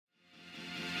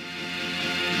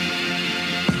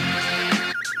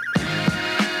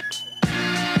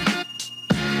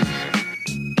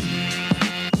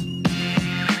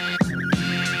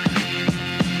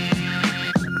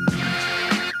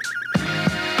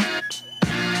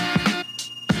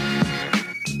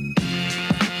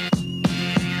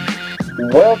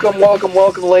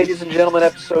Welcome, ladies and gentlemen.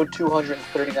 Episode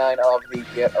 239 of the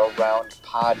Get Around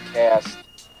podcast.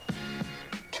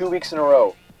 2 weeks in a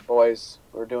row, boys.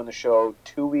 We're doing the show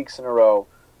 2 weeks in a row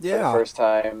for the first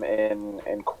time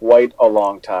in quite a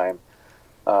long time.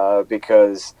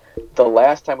 Because the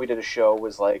last time we did a show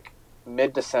was like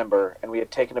mid-December, and we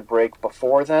had taken a break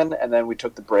before then, and then we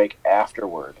took the break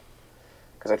afterward.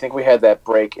 Because I think we had that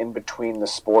break in between the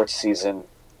sports season.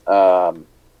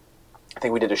 I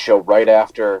think we did a show right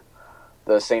after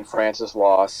the St. Francis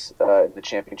loss in the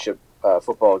championship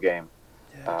football game.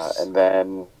 Yes. And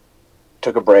then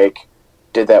took a break,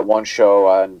 did that one show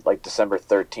on like December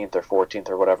 13th or 14th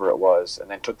or whatever it was,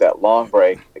 and then took that long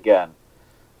break again,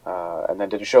 and then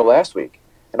did a show last week.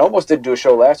 And almost didn't do a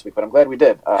show last week, but I'm glad we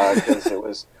did, because it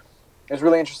was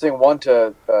really interesting, one,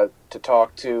 to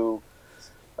talk to.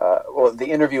 Well,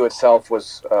 the interview itself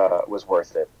was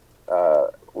worth it.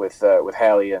 With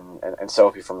Hallie and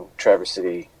Sophie from Traverse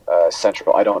City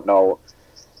Central. I don't know,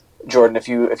 Jordan, if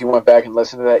you went back and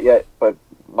listened to that yet, but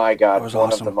my God, one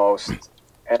awesome. Of the most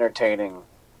entertaining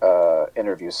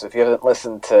interviews. So if you haven't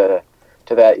listened to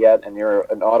that yet, and you're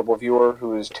an Audible viewer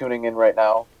who is tuning in right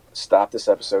now, stop this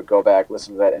episode, go back,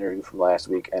 listen to that interview from last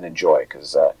week, and enjoy,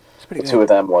 because the two of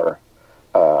them were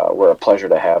a pleasure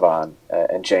to have on.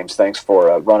 And James, thanks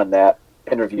for running that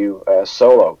interview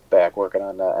solo back working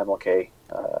on MLK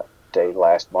Day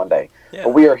last Monday. Yeah.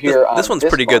 But we are here on this one's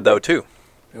pretty Monday. Good though too.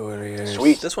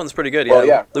 Sweet. This one's pretty good. Yeah. Well,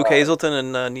 yeah. Luke Hazelton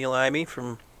and Neil Ihme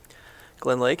from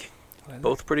Glen Lake,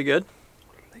 both pretty good.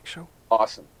 Lake show.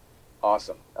 Awesome.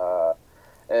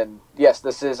 And yes,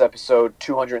 this is episode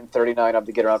 239 of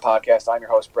the Get Around podcast. I'm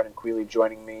your host, Brendan Quealy.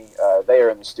 Joining me, they are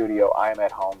in the studio. I am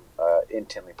at home in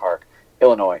Tinley Park,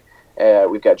 Illinois.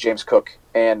 We've got James Cook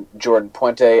and Jordan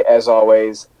Puente. As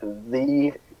always,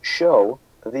 the show,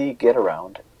 the Get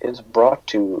Around, is brought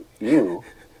to you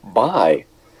by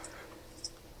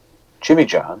Jimmy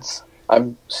John's.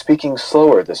 I'm speaking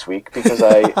slower this week because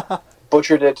I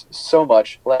butchered it so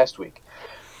much last week.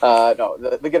 No,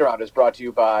 the Get Around is brought to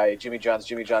you by Jimmy John's.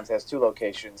 Jimmy John's has 2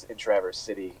 locations in Traverse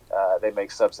City. They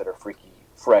make subs that are freaky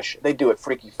fresh. They do it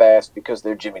freaky fast because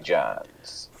they're Jimmy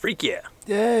John's. Freak yeah.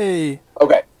 Yay.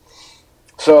 Okay.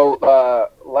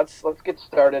 So let's get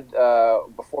started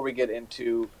before we get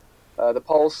into the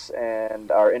Pulse and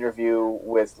our interview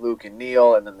with Luke and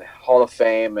Neil, and then the Hall of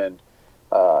Fame and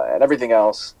everything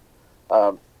else.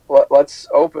 Let's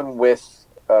open with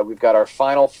we've got our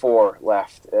final 4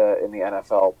 left in the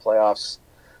NFL playoffs.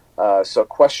 So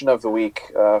question of the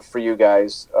week for you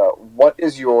guys: what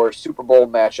is your Super Bowl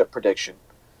matchup prediction?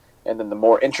 And then the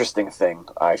more interesting thing,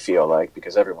 I feel like,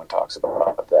 because everyone talks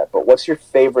about that, but what's your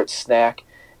favorite snack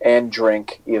and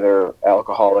drink, either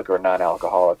alcoholic or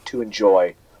non-alcoholic, to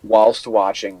enjoy whilst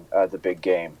watching the big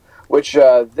game? Which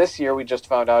this year we just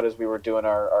found out as we were doing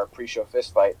our pre-show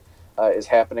fist fight is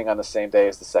happening on the same day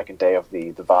as the second day of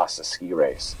the Vasa ski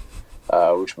race,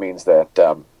 which means that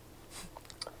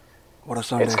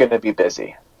it's going to be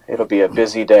busy. It'll be a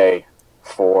busy day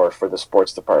for the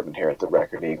sports department here at the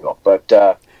Record Eagle. But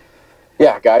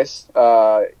yeah, guys,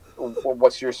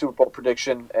 what's your Super Bowl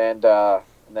prediction, and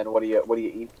then what do you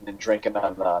eating and drinking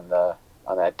on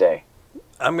that day?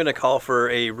 I'm going to call for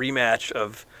a rematch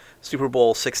of Super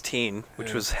Bowl XVII,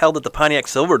 which was held at the Pontiac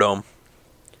Silverdome.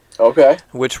 Okay.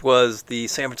 Which was the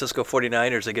San Francisco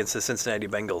 49ers against the Cincinnati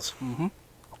Bengals. Mm-hmm.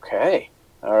 Okay.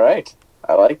 All right.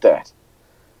 I like that.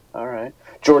 All right.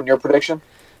 Jordan, your prediction?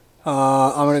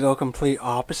 I'm going to go complete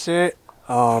opposite.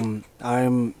 I'm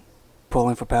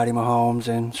pulling for Patty Mahomes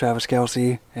and Travis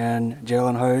Kelce and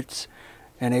Jalen Hurts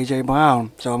and A.J.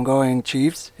 Brown. So I'm going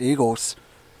Chiefs, Eagles.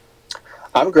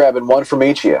 I'm grabbing one from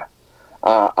each of you.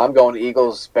 I'm going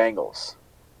Eagles, Bengals.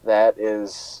 That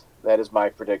is my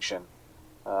prediction.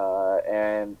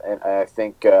 And I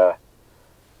think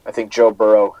Joe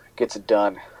Burrow gets it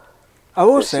done. I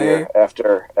will say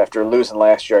after losing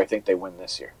last year, I think they win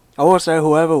this year. I will say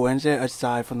whoever wins it,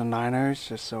 aside from the Niners,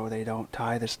 just so they don't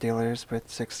tie the Steelers with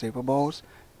 6 Super Bowls,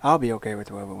 I'll be okay with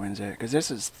whoever wins it, because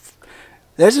this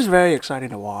is very exciting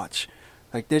to watch.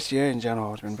 Like, this year in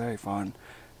general has been very fun.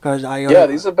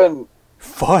 These have been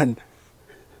fun.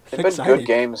 They've been good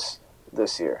games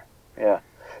this year. Yeah.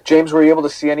 James, were you able to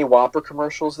see any Whopper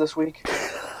commercials this week?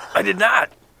 I did not.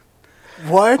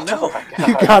 What? No.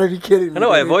 You gotta be kidding me. I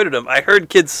know, I avoided them. I heard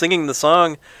kids singing the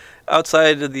song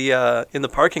outside of the in the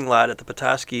parking lot at the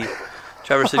Petoskey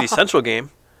Traverse City Central game.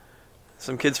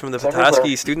 Some kids from the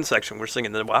Petoskey student section were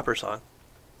singing the Whopper song.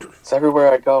 It's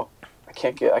everywhere I go. I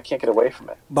can't get away from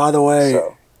it. By the way,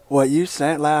 what you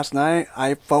sent last night,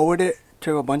 I forwarded it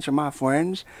to a bunch of my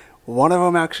friends. One of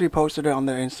them actually posted it on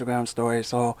their Instagram story,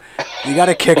 so you got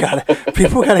a kick out of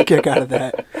people got a kick out of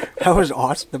that. That was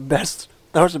awesome. That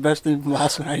was the best thing from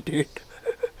last night, dude.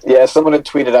 Yeah, someone had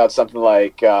tweeted out something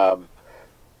like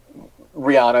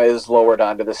Rihanna is lowered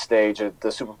onto the stage at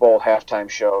the Super Bowl halftime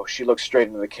show. She looks straight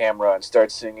into the camera and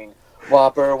starts singing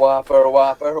 "Whopper, Whopper,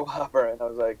 Whopper, Whopper," and I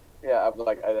was like, "Yeah, I'm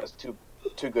like that's too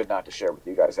good not to share with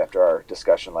you guys after our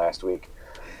discussion last week."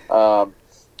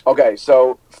 Okay,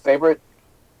 so favorite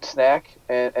snack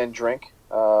and drink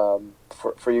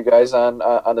for you guys on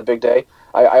the big day.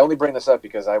 I only bring this up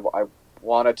because I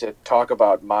wanted to talk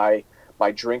about my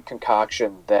drink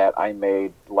concoction that I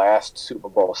made last Super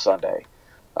Bowl Sunday,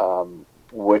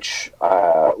 which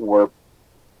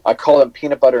I call them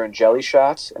peanut butter and jelly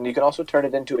shots, and you can also turn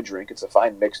it into a drink. It's a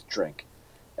fine mixed drink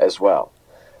as well,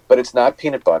 but it's not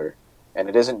peanut butter and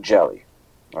it isn't jelly.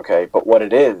 Okay, but what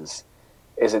it is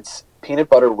it's peanut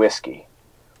butter whiskey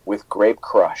with grape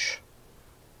crush.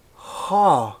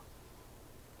 Huh.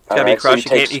 It's gotta be crushed.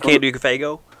 So you can't do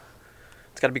Fago.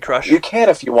 It's gotta be crushed. You can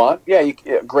if you want. Yeah,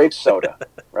 grape soda,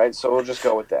 right? So we'll just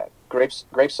go with that. Grape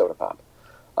soda pop.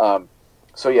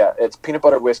 So yeah, it's peanut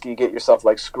butter whiskey. You get yourself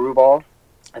like Screwball,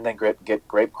 and then get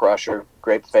grape crush or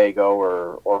grape Fago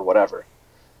or whatever,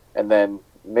 and then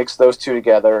mix those two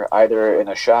together either in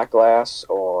a shot glass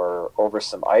or over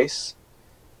some ice.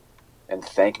 And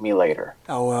thank me later.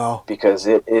 Oh well. Because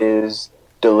it is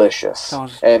delicious,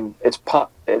 and it's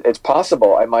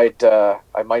possible I might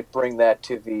bring that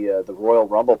to the Royal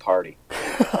Rumble party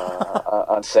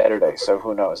on Saturday. So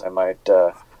who knows? I might.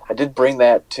 I did bring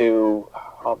that to.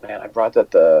 Oh man, I brought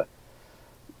that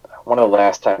one of the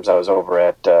last times I was over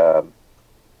at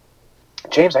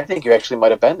James. I think you actually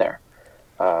might have been there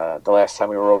the last time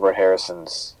we were over at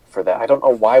Harrison's for that. I don't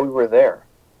know why we were there.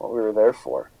 What we were there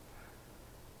for.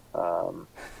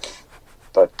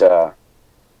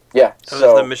 Yeah. That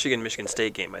was the Michigan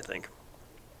State game, I think.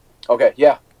 Okay,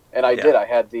 yeah, and I did. I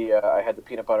had the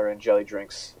peanut butter and jelly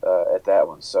drinks at that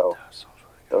one. So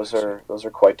those are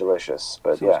quite delicious.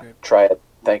 But try it.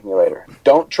 Thank me later.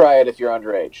 Don't try it if you're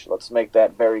underage. Let's make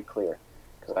that very clear,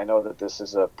 because I know that this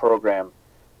is a program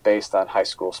based on high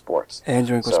school sports. And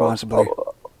drink responsibly.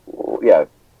 Yeah,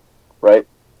 right.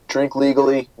 Drink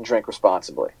legally and drink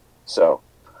responsibly. So.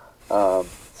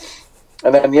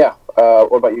 And then,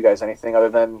 what about you guys? Anything other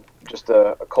than just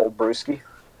a cold brewski?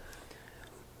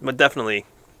 But definitely,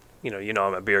 you know,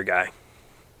 I'm a beer guy.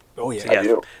 Oh yeah, so, I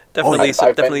do.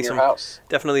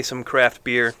 Definitely some craft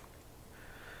beer.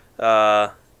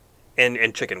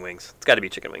 And chicken wings. It's got to be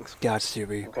chicken wings. Got to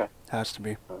be. Okay. Has to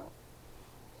be.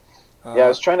 I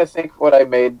was trying to think what I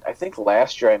made. I think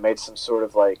last year I made some sort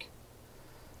of like.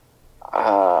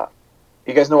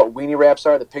 You guys know what weenie wraps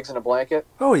are? The pigs in a blanket.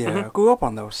 Oh yeah, I grew up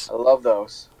on those. I love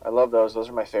those. Those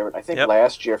are my favorite. I think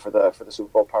last year for the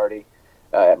Super Bowl party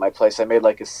at my place, I made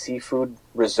like a seafood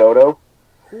risotto.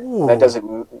 Ooh. That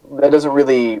doesn't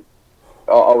really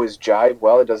always jive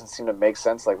well. It doesn't seem to make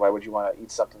sense. Like, why would you want to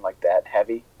eat something like that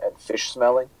heavy and fish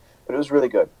smelling? But it was really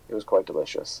good. It was quite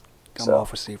delicious. I'm all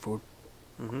for seafood.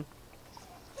 Mm-hmm.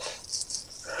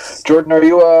 Jordan, are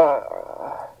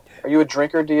you a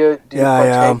drinker? Do you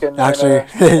partake in a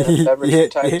beverage from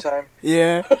time to time?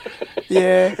 Yeah.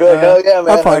 You're like, hell yeah,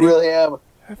 man, I really am.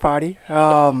 I party.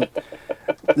 No,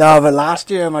 but last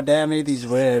year my dad made these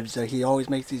ribs. He always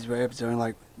makes these ribs during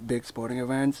like big sporting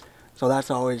events, so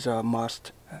that's always a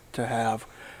must to have.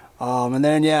 And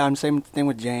then I'm same thing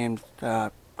with James,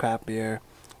 craft beer.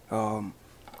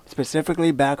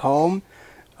 Specifically back home,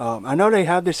 I know they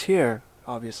have this here,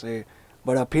 obviously,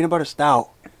 but a peanut butter stout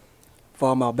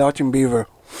from Belgian Beaver.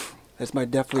 It's my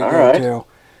definitely go-to.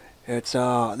 It's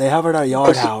they have it at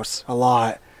Yard House a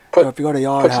lot. So if you go to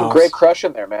Yard House, put some Grape Crush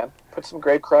in there, man. Put some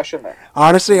Grape Crush in there.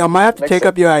 Honestly, I might have to take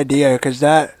up your idea, because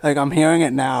that, like, I'm hearing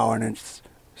it now and it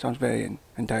sounds very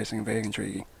enticing, very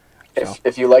intriguing. So.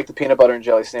 If you like the peanut butter and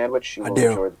jelly sandwich, you will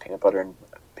enjoy the peanut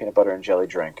butter and jelly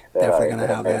drink. Definitely gonna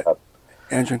have that.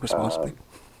 And drink responsibly.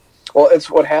 Well, it's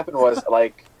what happened was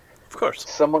like. Of course.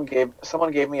 Someone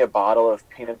gave me a bottle of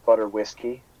peanut butter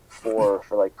whiskey for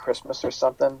like Christmas or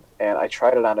something, and I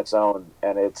tried it on its own,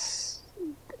 and it's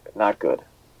not good.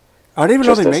 I didn't even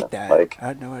know they make that. Like, I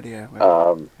had no idea.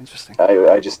 Interesting.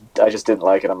 I just didn't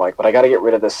like it. I'm like, but I got to get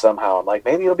rid of this somehow. I'm like,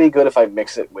 maybe it'll be good if I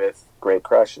mix it with Grape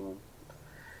Crush, and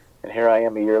here I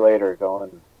am a year later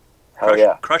going, hell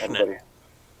yeah, crushing it.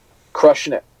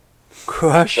 Crushing it.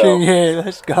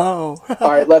 Let's go.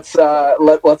 All right, let's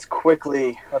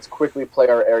quickly play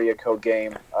our area code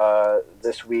game.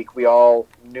 This week, we all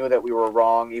knew that we were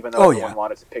wrong, even though everyone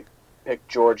wanted to pick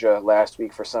Georgia last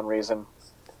week for some reason.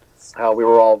 We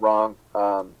were all wrong.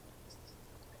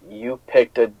 you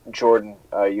picked Jordan.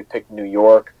 You picked New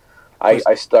York.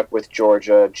 I stuck with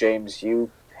Georgia. James,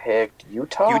 you picked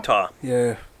Utah. Utah.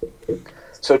 Yeah.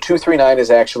 So 239 is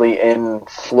actually in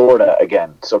Florida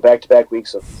again. So back-to-back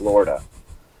weeks of Florida.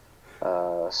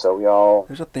 So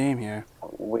There's a theme here.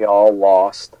 We all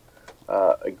lost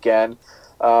again.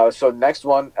 So next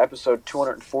one, episode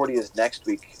 240 is next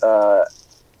week.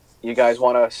 You guys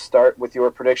want to start with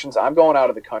your predictions? I'm going out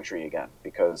of the country again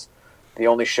because the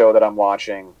only show that I'm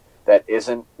watching that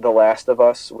isn't The Last of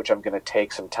Us, which I'm going to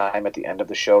take some time at the end of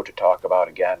the show to talk about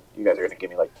again. You guys are going to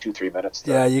give me like 2-3 minutes.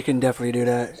 Yeah, you can definitely do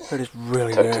that. It is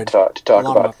really good. To talk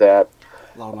about that.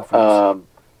 A lot of my friends.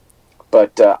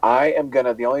 But I am going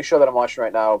to, the only show that I'm watching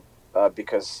right now,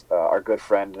 because our good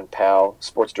friend and pal,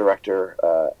 sports director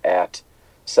at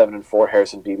 7 and 4,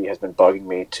 Harrison Beebe, has been bugging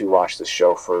me to watch this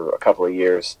show for a couple of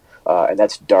years, and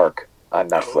that's Dark on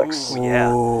Netflix.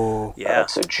 Oh, yeah.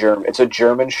 It's a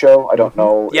German show. I don't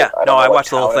know. Yeah, I watched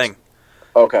the whole thing.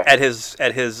 Okay. At his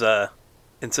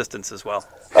insistence as well.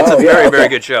 It's a very, very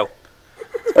good show.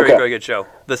 It's a very, very good show.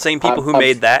 The same people who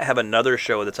made that have another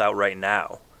show that's out right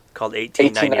now called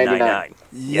 1899.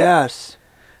 Yes.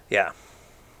 Yeah.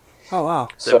 Oh, wow.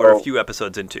 So we're a few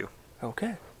episodes into.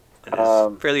 Okay. It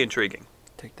is fairly intriguing.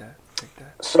 Take that.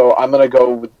 So I'm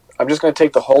just going to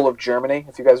take the whole of Germany,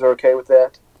 if you guys are okay with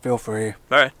that. Feel free. All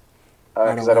right.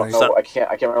 Because I don't know. I can't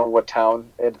remember what town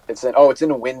it's in. Oh, it's in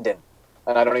Winden.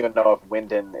 And I don't even know if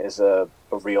Winden is a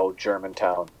real German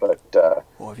town, but.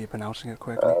 Well, if you're pronouncing it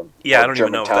correctly. Yeah, I don't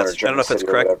even know if that's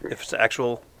correct. If it's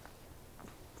actual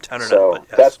town or not.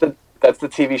 But yes. That's the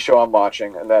TV show I'm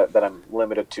watching, and that I'm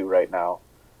limited to right now.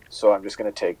 So I'm just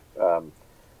going to take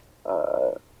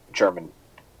German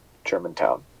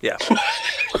town. Yeah.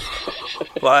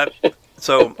 Well,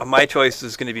 so my choice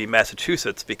is going to be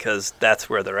Massachusetts because that's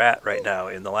where they're at right now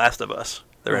in The Last of Us.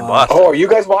 They're in Boston. Oh, are you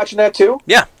guys watching that too?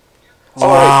 Yeah.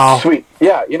 Wow. Oh, sweet.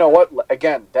 Yeah, you know what?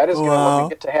 Again, that is going to, when we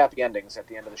get to happy endings at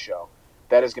the end of the show,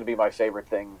 that is going to be my favorite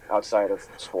thing outside of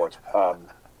sports.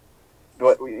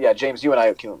 But yeah, James, you and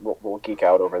I we'll geek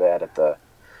out over that at the...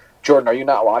 Jordan, are you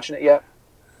not watching it yet?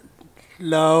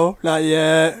 No, not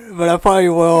yet, but I probably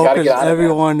will because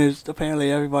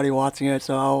everybody watching it,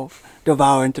 so I'll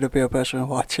devour into the peer pressure and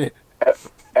watch it.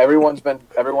 Everyone's been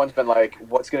like,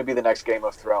 what's going to be the next Game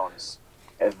of Thrones?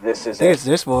 And this is it's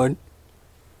this one.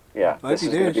 Yeah, this is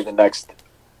going to be the next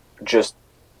just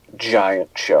giant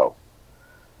show.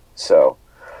 So,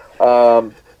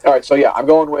 all right, so yeah, I'm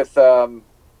going with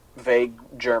vague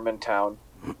German town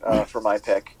for my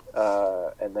pick,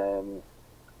 and then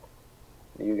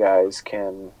you guys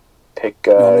can pick.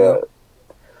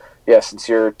 Since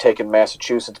you're taking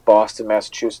Boston,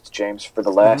 Massachusetts, James, for The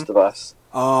Last of Us.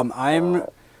 I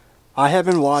have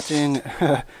been watching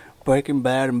Breaking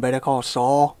Bad and Better Call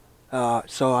Saul.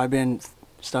 So I've been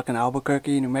stuck in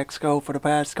Albuquerque, New Mexico for the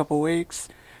past couple of weeks.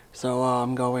 So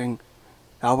I'm going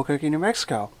Albuquerque, New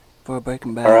Mexico for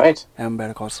Breaking Bad. All right. And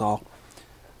Better Call Saul.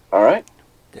 All right.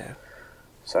 Yeah.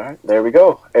 So there we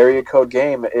go. Area Code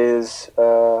Game is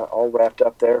all wrapped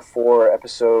up there for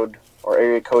episode, or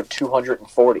area code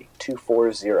 240.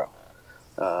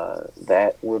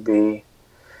 That will be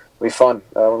fun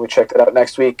when we check that out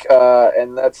next week.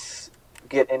 And let's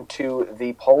get into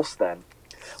the Pulse then.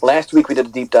 Last week we did a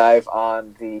deep dive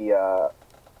on the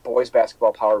boys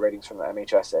basketball power ratings from the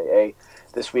MHSAA.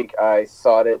 This week I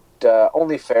thought it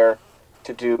only fair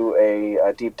to do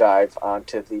a deep dive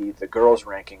onto the girls'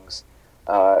 rankings.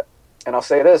 And I'll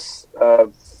say this,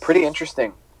 pretty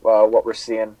interesting what we're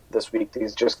seeing this week.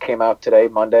 These just came out today,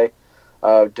 Monday.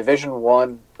 Division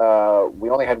 1, we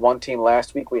only had one team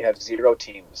last week. We have 0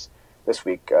 teams this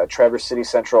week. Traverse City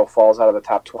Central falls out of the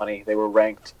top 20. They were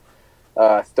ranked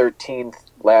 13th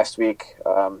last week.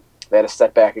 They had a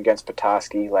setback against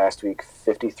Petoskey last week,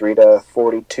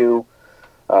 53-42.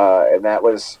 And that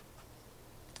was...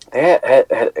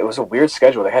 it was a weird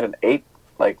schedule. They had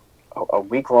a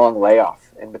week-long layoff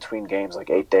in between games, like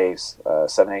 8 days,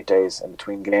 7-8 days in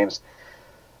between games.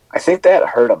 I think that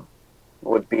hurt them,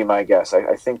 would be my guess.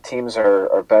 I think teams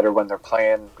are better when they're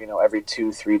playing, every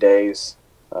 2-3 days,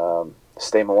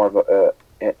 stay more of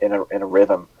in a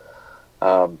rhythm.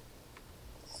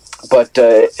 But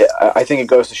I think it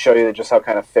goes to show you just how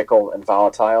kind of fickle and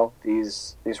volatile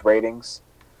these ratings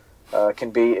can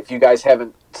be. If you guys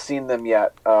haven't seen them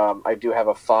yet, I do have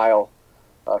a file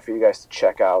for you guys to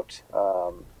check out.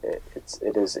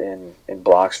 It is in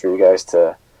blocks for you guys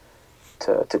to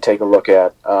take a look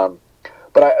at.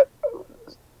 But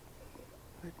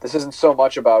this isn't so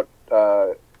much about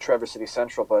Traverse City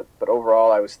Central, but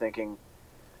overall I was thinking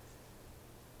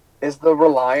is the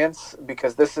reliance,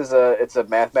 because it's a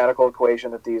mathematical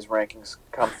equation that these rankings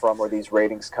come from, or these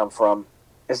ratings come from,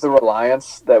 is the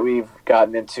reliance that we've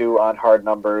gotten into on hard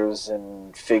numbers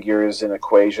and figures and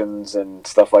equations and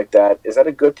stuff like that, is that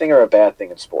a good thing or a bad thing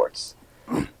in sports?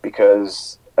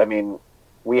 Because, I mean,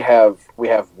 we have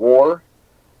WAR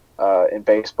in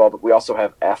baseball, but we also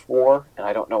have F-WAR, and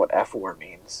I don't know what F-WAR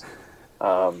means.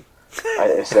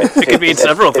 It could mean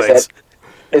several things.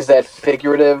 Is that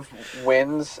figurative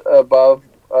wins above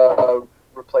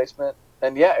replacement?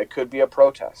 And yeah, it could be a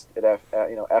protest.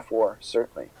 F-WAR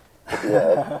certainly could be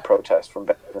a protest from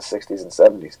back in the 60s and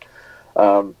 70s.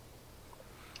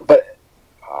 But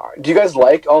do you guys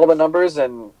like all the numbers?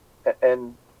 And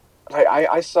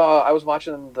I was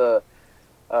watching the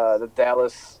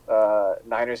Dallas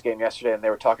Niners game yesterday, and they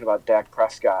were talking about Dak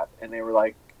Prescott, and they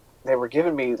were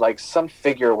giving me like some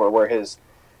figure where his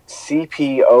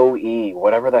CPOE,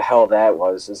 whatever the hell that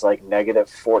was, is like negative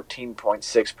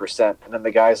 14.6%. And then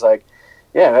the guy's like,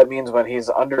 yeah, that means when he's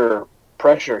under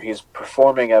pressure, he's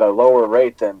performing at a lower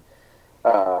rate than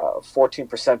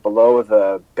 14% below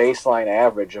the baseline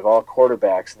average of all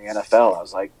quarterbacks in the NFL. I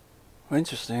was like,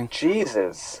 interesting.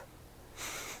 Jesus.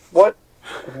 What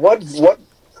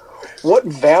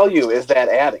value is that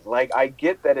adding? Like, I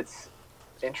get that it's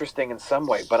interesting in some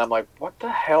way, but I'm like, what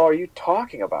the hell are you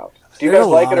talking about? Do you guys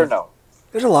like it or no?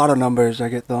 There's a lot of numbers that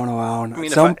get thrown around. I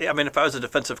mean, if I was a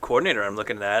defensive coordinator, I'm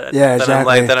looking at it. Yeah,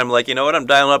 exactly. Then I'm like, you know what? I'm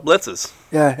dialing up blitzes.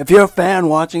 Yeah, if you're a fan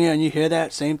watching it and you hear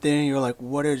that same thing, you're like,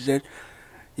 what is it?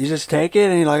 You just take it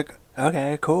and you're like,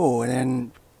 okay, cool, and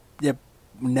then you're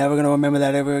never gonna remember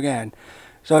that ever again.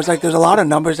 So it's like there's a lot of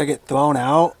numbers that get thrown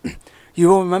out. You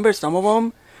will remember some of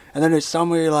them, and then there's some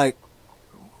where you're like,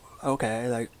 okay,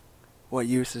 like, what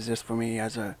use is this for me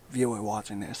as a viewer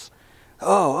watching this?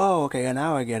 Oh, okay, and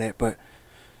now I get it. But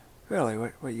really,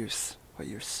 what use? What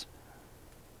use?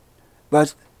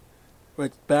 But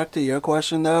back to your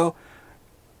question though.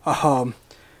 Again,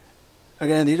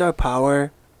 these are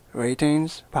power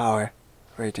ratings. Power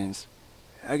ratings.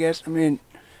 I guess. I mean,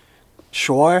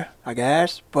 sure, I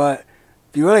guess. But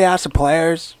if you really ask the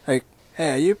players, like,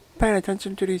 hey, are you paying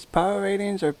attention to these power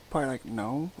ratings? Or probably like,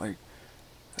 no, like.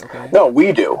 Okay. No,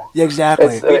 we do. Yeah, exactly.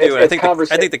 We do, and I think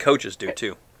the coaches do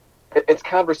too. It's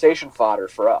conversation fodder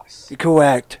for us.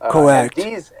 Correct.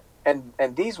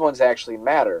 And these ones actually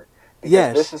matter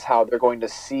because this is how they're going to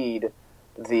seed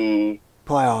the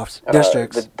playoffs,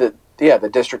 districts. The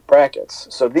district brackets.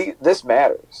 So this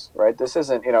matters, right? This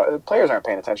isn't, the players aren't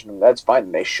paying attention to them. That's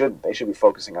fine. They shouldn't. They should be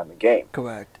focusing on the game.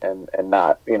 Correct. And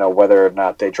not, whether or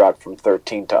not they dropped from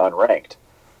 13 to unranked.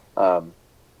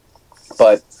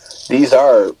 But these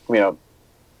are,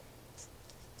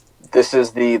 this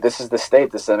is the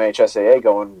state, this is MHSAA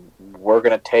going, we're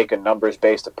going to take a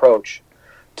numbers-based approach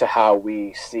to how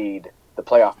we seed the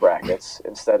playoff brackets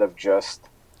instead of just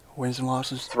wins and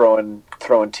losses, throwing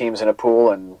teams in a pool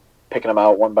and picking them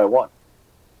out one by one.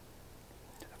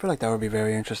 I feel like that would be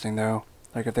very interesting, though.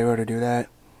 Like, if they were to do that,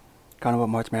 kind of what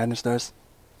March Madness does.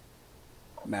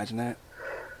 Imagine that.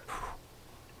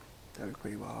 That would be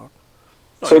pretty wild.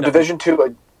 So Division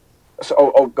II.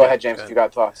 Go ahead, James. If you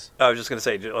got thoughts. I was just going to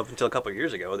say, until a couple of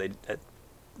years ago,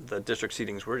 the district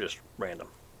seedings were just random.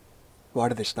 Why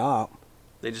did they stop?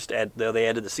 They added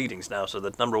the seedings now, so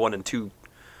the number 1 and 2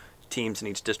 teams in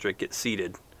each district get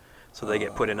seeded, so they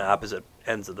get put in opposite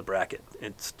ends of the bracket.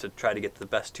 It's to try to get the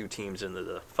best 2 teams into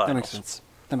the finals.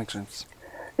 That makes sense.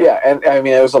 Yeah, and I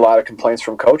mean there was a lot of complaints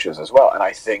from coaches as well, and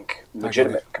I think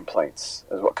legitimate complaints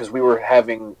as well, because we were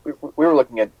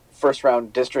looking at first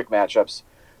round district matchups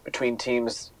between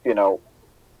teams,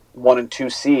 1 and 2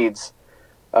 seeds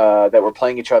that were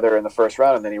playing each other in the first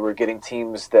round, and then you were getting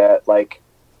teams that like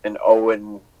an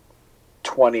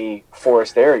 0-20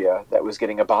 Forest area that was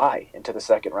getting a bye into the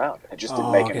second round. It just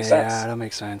didn't make any sense. Yeah, that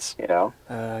makes sense.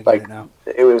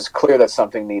 It was clear that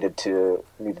something needed to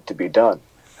be done.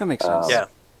 That makes sense.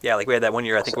 Yeah, like we had that one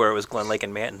year, I think, where it was Glen Lake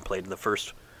and Manton played in the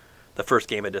first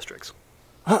game of districts.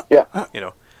 Yeah.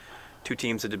 2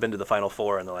 teams that had been to the Final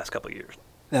Four in the last couple of years.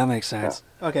 That makes sense.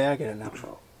 Yeah. Okay, I get it now.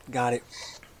 Got it.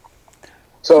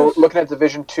 So looking at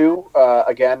Division II,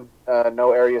 again,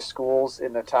 no area schools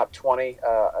in the top 20.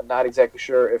 I'm not exactly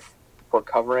sure if we're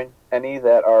covering any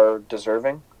that are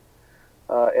deserving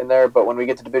in there, but when we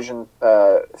get to Division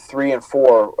 3 and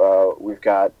 4, we've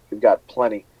got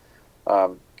plenty.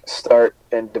 Start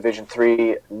in Division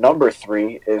 3. Number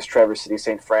 3 is Traverse City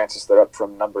St. Francis. They're up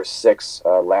from number 6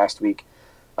 last week.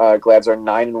 Glads are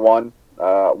 9-1,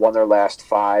 won their last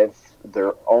 5.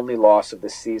 Their only loss of the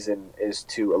season is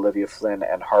to Olivia Flynn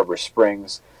and Harbor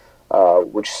Springs,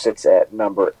 which sits at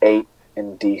number 8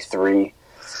 in D3.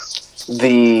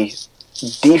 The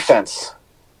defense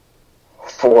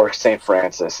for St.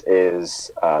 Francis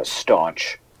is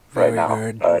staunch right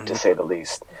now, to say the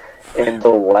least. In the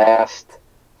last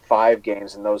 5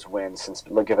 games in those wins, since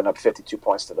giving up 52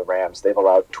 points to the Rams, they've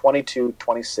allowed 22,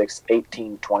 26,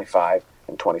 18, 25,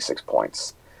 and 26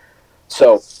 points.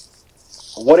 So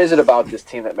what is it about this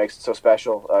team that makes it so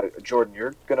special? Jordan,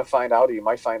 you're going to find out, or you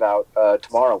might find out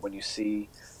tomorrow when you see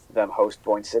them host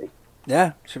Boyne City.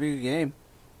 Yeah, should be a good game.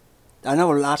 I know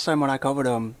last time when I covered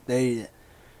them, they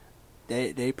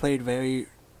played very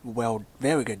well,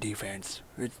 very good defense.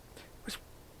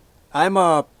 I'm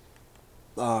a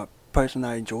person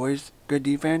that enjoys good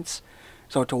defense,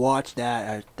 so to watch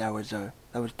that was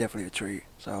definitely a treat.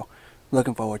 So,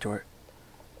 looking forward to it.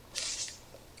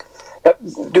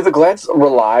 Do the Glens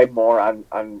rely more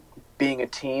on being a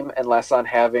team and less on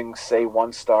having, say,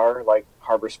 one star like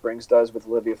Harbor Springs does with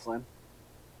Olivia Flynn?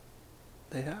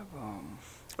 They have.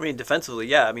 I mean, defensively,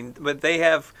 yeah. I mean, but they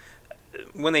have,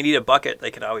 when they need a bucket,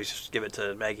 they can always just give it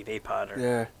to Maggie Napon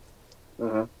or,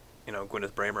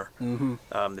 Gwyneth Bramer.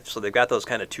 Mm-hmm. So they've got those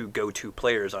kind of 2 go-to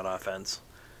players on offense.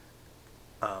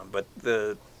 But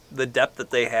the depth that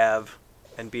they have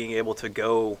and being able to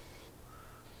go,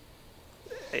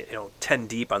 10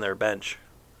 deep on their bench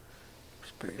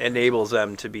enables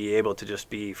them to be able to just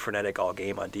be frenetic all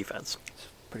game on defense. It's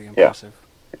pretty impressive.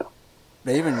 Yeah.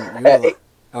 They even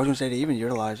I was gonna say they even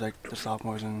utilize like the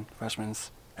sophomores and freshmen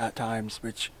at times,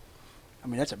 which I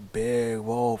mean that's a big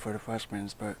role for the freshmen,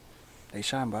 but they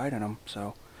shine bright in them,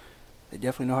 so they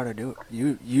definitely know how to do it.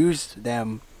 You use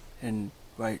them in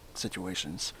right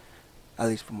situations, at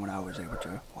least from when I was able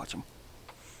to watch them.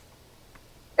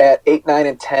 At 8, 9,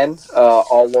 and 10,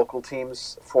 all local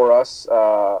teams for us.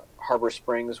 Harbor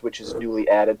Springs, which is newly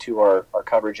added to our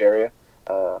coverage area.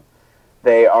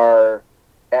 They are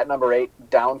at number 8,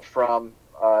 down from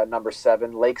number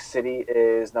 7. Lake City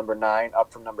is number 9,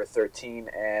 up from number 13.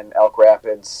 And Elk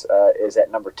Rapids is at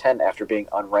number 10 after being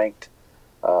unranked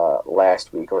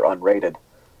last week, or unrated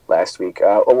last week.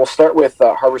 We'll start with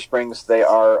Harbor Springs. They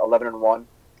are 11-1.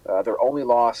 Their only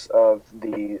loss of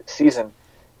the season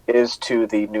is to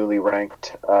the newly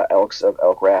ranked Elks of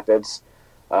Elk Rapids.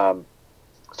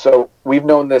 So we've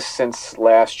known this since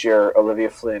last year. Olivia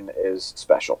Flynn is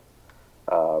special.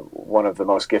 One of the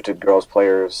most gifted girls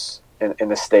players in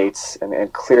the States,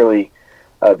 and clearly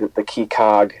the key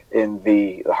cog in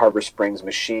the Harbor Springs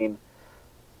machine.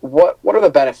 What are the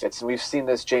benefits? And we've seen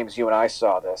this, James, you and I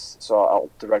saw this, so I'll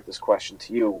direct this question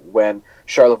to you. When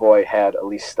Charlevoix had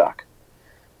Elise Stuck,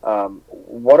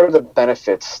 what are the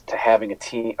benefits to having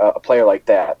a player like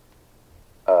that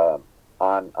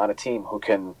on a team who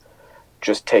can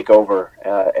just take over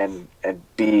and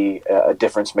be a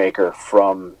difference maker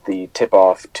from the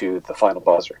tip-off to the final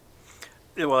buzzer?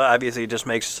 Well, obviously, it just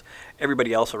makes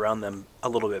everybody else around them a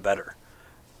little bit better,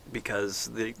 because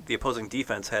the opposing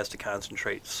defense has to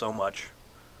concentrate so much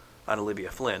on Olivia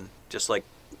Flynn, just like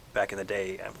back in the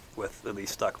day with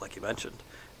Elise Stuck, like you mentioned.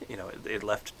 It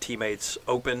left teammates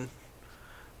open,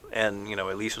 and,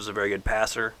 Elise was a very good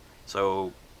passer,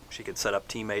 so she could set up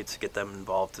teammates, get them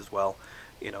involved as well.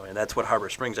 And that's what Harbor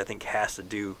Springs, I think, has to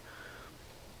do.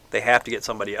 They have to get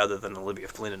somebody other than Olivia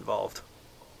Flynn involved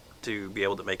to be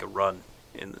able to make a run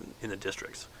in the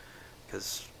districts,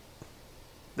 because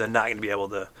they're not going to be able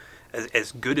to,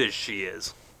 as good as she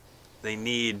is, they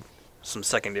need some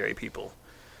secondary people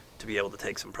to be able to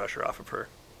take some pressure off of her.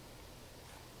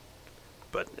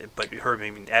 But her,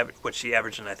 I mean, what she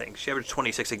averaged, and I think she averaged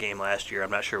 26 a game last year.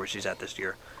 I'm not sure what she's at this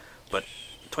year, but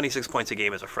 26 points a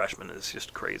game as a freshman is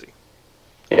just crazy.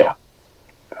 Yeah.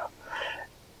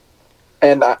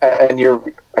 And I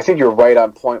think you're right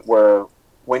on point, where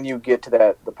when you get to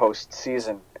the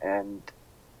postseason and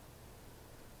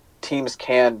teams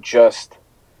can just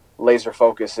laser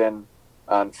focus in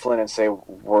on Flynn and say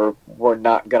we're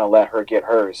not going to let her get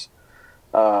hers.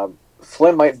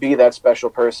 Flynn might be that special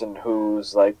person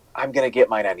who's like, I'm going to get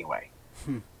mine anyway.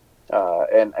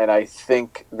 And I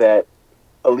think that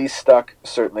Elise Stuck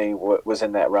certainly was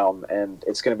in that realm, and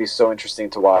it's going to be so interesting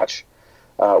to watch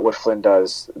what Flynn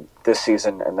does this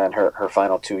season and then her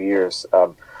final 2 years.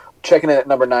 Checking in at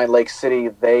number 9, Lake City,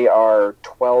 they are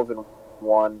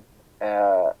 12-1.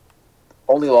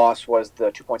 Only loss was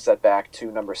the 2-point setback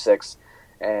to number 6,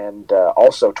 and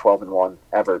also 12-1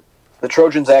 Everett. The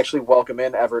Trojans actually welcome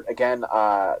in Everett again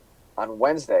on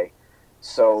Wednesday,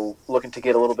 so looking to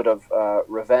get a little bit of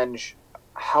revenge.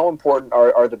 How important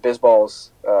are the Bisballs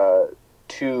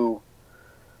to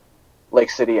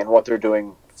Lake City and what they're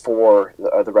doing for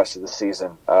the rest of the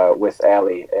season with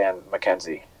Allie and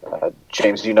Mackenzie?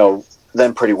 James, you know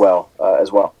them pretty well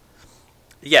as well.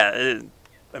 Yeah,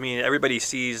 I mean, everybody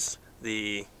sees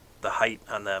the height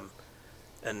on them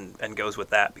and goes with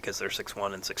that because they're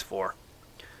 6'1" and 6'4", or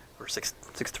 6'3",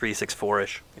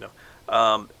 6'4"-ish.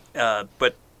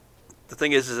 But the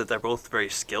thing is that they're both very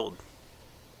skilled.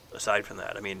 Aside from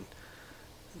that, I mean,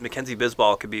 Mackenzie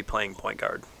Bisbal could be playing point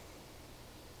guard.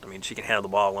 I mean, she can handle the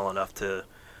ball well enough to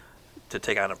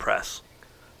take on a press.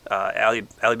 Allie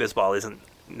Bisbal isn't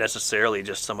necessarily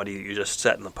just somebody you just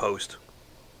set in the post.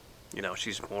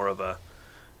 She's more of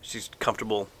she's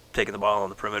comfortable taking the ball on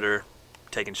the perimeter,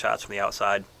 taking shots from the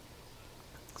outside.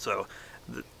 So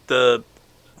the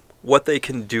what they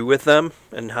can do with them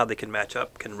and how they can match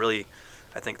up can really,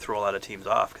 I think, throw a lot of teams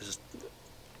off because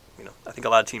I think a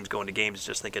lot of teams go into games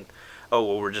just thinking, oh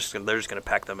well, they're just going to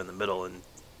pack them in the middle and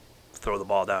throw the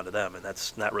ball down to them, and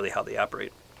that's not really how they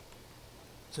operate.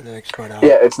 So they spread out.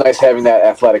 Yeah, it's nice having that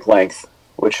athletic length,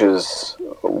 which is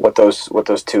what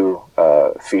those two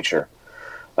feature.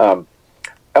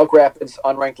 Elk Rapids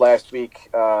unranked last week.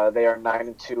 They are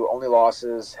 9-2. Only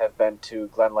losses have been to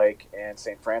Glen Lake and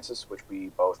St. Francis, which we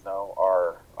both know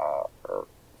are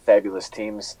fabulous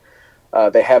teams.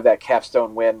 They have that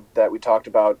capstone win that we talked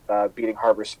about, beating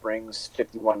Harbor Springs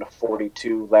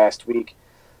 51-42 last week.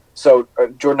 So,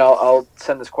 Jordan, I'll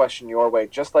send this question your way.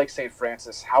 Just like St.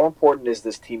 Francis, how important is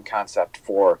this team concept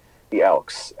for the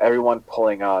Elks? Everyone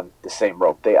pulling on the same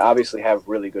rope. They obviously have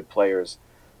really good players.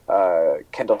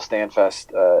 Kendall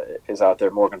Stanfest is out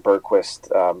there. Morgan Bergquist.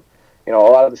 A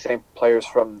lot of the same players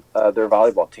from their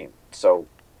volleyball team. So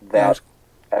that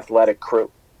athletic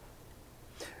crew.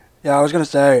 Yeah, I was gonna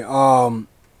say,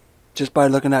 just by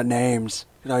looking at names,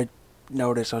 I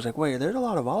noticed. I was like, wait, there's a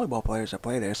lot of volleyball players that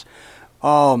play this.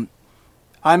 I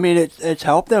mean, it's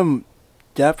helped them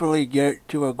definitely get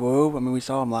to a groove. I mean, we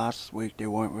saw them last week; they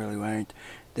weren't really ranked.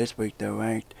 This week, they're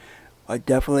ranked. They're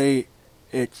definitely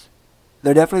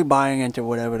buying into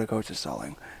whatever the coach is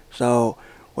selling. So,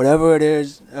 whatever it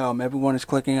is, everyone is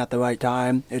clicking at the right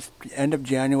time. It's the end of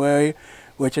January,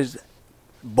 which is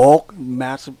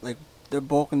massive. Like they're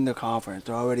bulking the conference.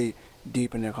 They're already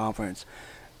deep in their conference,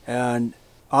 and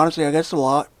honestly, I guess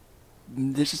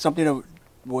this is something that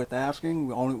worth asking.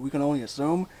 We can only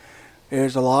assume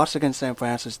is a loss against St.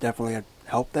 Francis definitely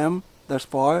helped them thus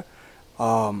far.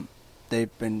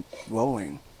 They've been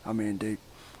rolling. I mean, it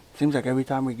seems like every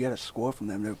time we get a score from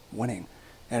them, they're winning,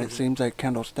 and it seems like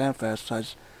Kendall Stanfest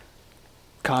has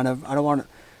kind of, I don't want to,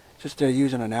 just to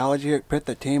use an analogy, put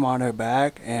the team on her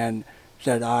back and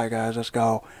said, all right guys, let's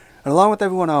go. And along with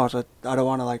everyone else, I don't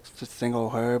want to just single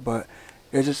her, but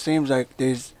it just seems like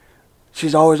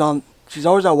she's always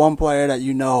that one player that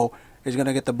is going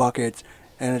to get the buckets,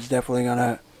 and it's definitely going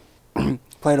to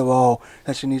play the role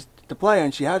that she needs to play,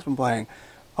 and she has been playing.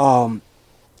 So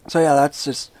yeah, that's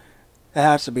just, it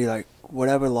has to be like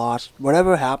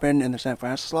whatever happened in the St.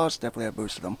 Francis loss definitely have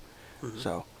boosted them. Mm-hmm.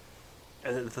 So,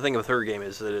 and the thing with her game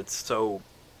is that it's so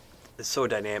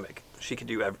dynamic. She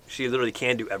literally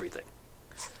can do everything.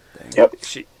 Yep.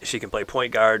 She can play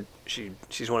point guard.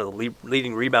 She's one of the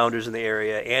leading rebounders in the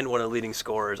area and one of the leading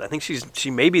scorers. I think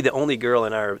she may be the only girl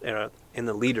in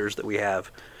the leaders that we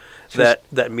have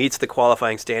that meets the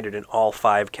qualifying standard in all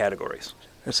 5 categories.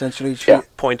 Essentially,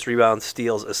 points, rebounds,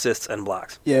 steals, assists, and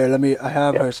blocks. Yeah, I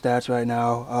have her stats right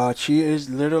now. She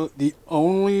is literally the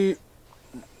only.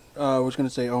 I was gonna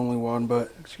say only one,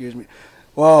 but excuse me.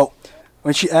 Well,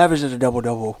 when she averages a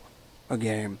double a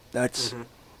game, that's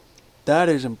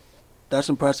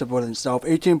impressive within itself.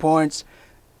 18 points,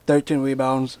 13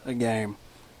 rebounds a game.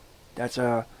 That's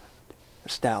a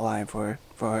stat line for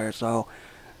her. So,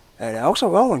 and also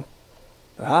rolling.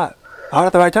 They're hot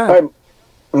at the right time. All right,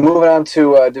 moving on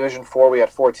to Division 4, we had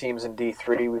 4 teams in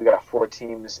D3. We've got 4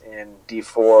 teams in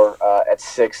D4. At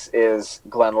 6 is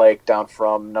Glen Lake, down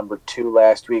from number 2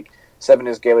 last week. 7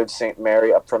 is Gaylord St.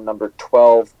 Mary, up from number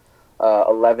 12.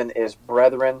 11 is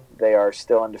Brethren. They are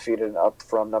still undefeated, up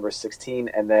from number 16.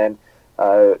 And then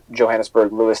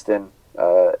Johannesburg Lewiston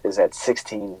is at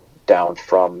 16, down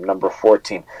from number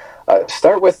 14.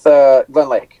 Start with Glen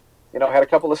Lake. Had a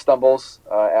couple of stumbles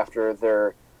after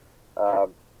their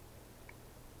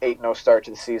 8-0 start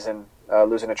to the season,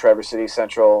 losing to Traverse City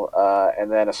Central,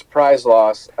 and then a surprise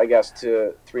loss, I guess,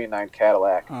 to 3-9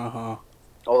 Cadillac.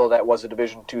 Although that was a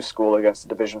Division II school against a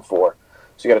Division 4.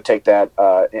 So you got to take that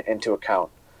into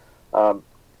account.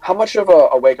 How much of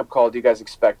a wake-up call do you guys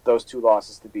expect those 2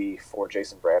 losses to be for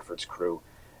Jason Bradford's crew?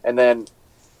 And then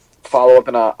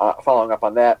following up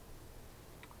on that,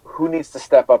 who needs to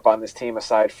step up on this team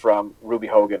aside from Ruby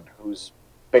Hogan, who's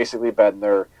basically been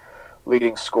their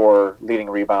leading scorer, leading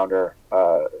rebounder,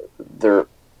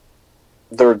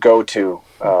 their go-to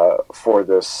for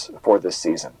this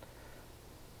season?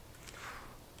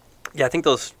 Yeah, I think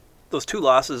those those 2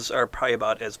 losses are probably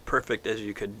about as perfect as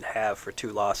you could have for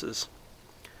 2 losses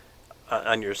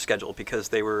on your schedule, because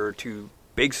they were 2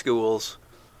 big schools,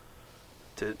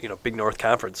 big North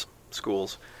Conference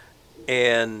schools,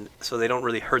 and so they don't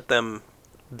really hurt them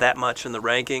that much in the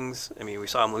rankings. I mean, we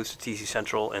saw them lose to TC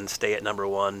Central and stay at number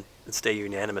 1 and stay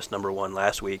unanimous number 1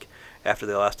 last week. After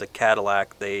they lost to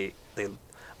Cadillac, they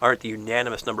aren't the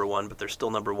unanimous number 1, but they're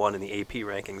still number 1 in the AP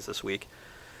rankings this week,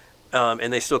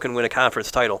 and they still can win a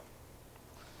conference title,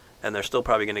 and they're still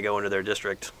probably going to go into their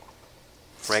district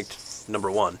ranked number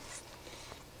 1.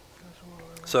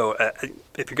 So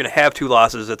if you're going to have 2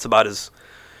 losses, it's about as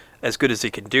good as he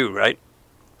can do, right?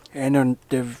 And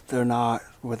they're not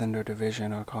within their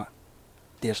division or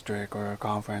district or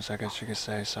conference, I guess you could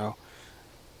say. So,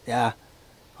 yeah,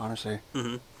 honestly.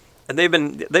 Mm-hmm. And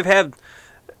they've had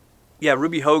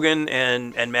Ruby Hogan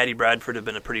and Maddie Bradford have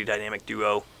been a pretty dynamic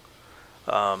duo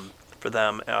for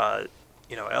them.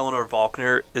 Eleanor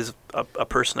Volkner is a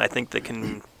person I think that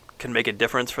can make a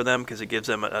difference for them, because it gives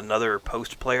them another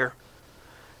post player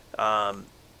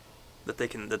that they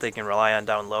can rely on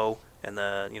down low. And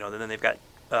then they've got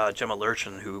Gemma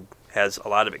Lurchin, who has a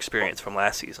lot of experience from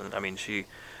last season. I mean, she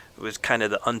was kind of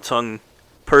the unsung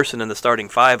person in the starting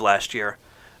 5 last year,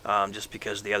 just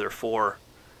because the other 4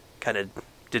 kind of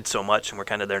did so much and were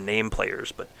kind of their name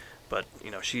players. But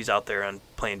she's out there and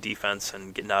playing defense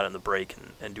and getting out on the break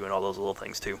and doing all those little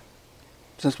things too.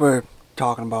 Since we're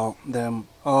talking about them,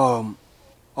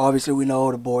 obviously we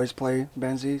know the boys play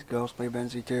Benzie, girls play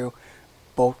Benzie too.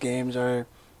 Both games are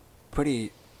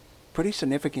pretty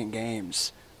significant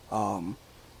games,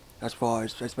 as far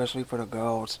as, especially for the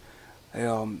girls.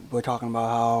 We're talking about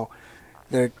how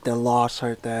their loss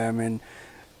hurt them, and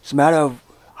it's a matter of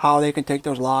how they can take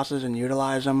those losses and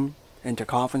utilize them into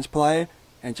conference play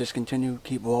and just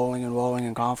keep rolling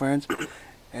in conference,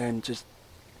 and just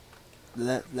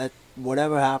let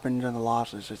whatever happens in the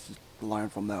losses, just learn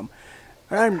from them.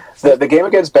 The game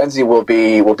against Benzie will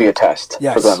be a test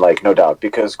for Glen Lake, no doubt,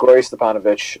 because Gloria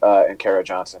Stepanovich and Kara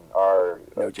Johnson are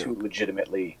 2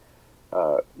 legitimately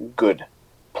good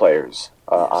players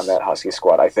on that Husky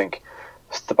squad. I think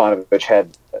Stepanovich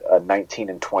had a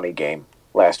 19-20 game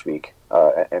last week,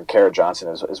 and Kara Johnson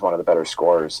is one of the better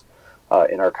scorers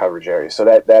in our coverage area. So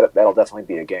that'll definitely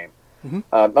be a game.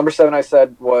 Mm-hmm. Number 7, I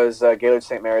said, was Gaylord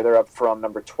St. Mary. They're up from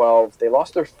number 12. They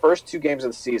lost their first 2 games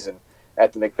of the season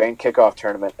at the McBain kickoff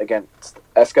tournament against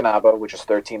Escanaba, which is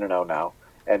 13-0 now,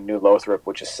 and New Lothrop,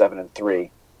 which is 7-3.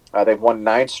 They've won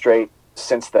 9 straight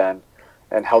since then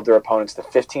and held their opponents to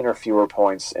 15 or fewer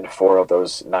points in 4 of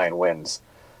those 9 wins.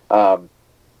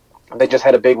 They just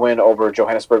had a big win over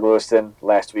Johannesburg Lewiston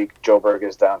last week. Joburg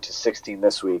is down to 16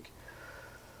 this week.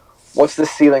 What's the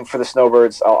ceiling for the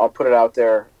Snowbirds? I'll put it out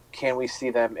there. Can we see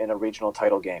them in a regional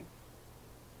title game?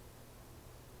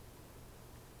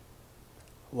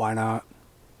 Why not?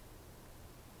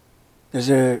 Is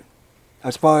it,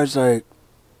 as far as why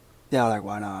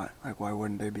not? Why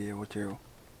wouldn't they be able to?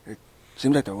 It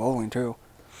seems like they're rolling too.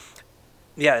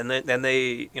 Yeah, and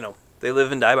they they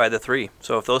live and die by the 3.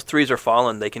 So if those 3s are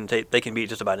falling, they can beat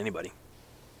just about anybody.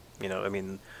 I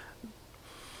mean,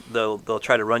 they'll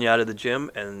try to run you out of the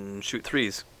gym and shoot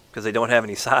 3s because they don't have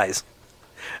any size.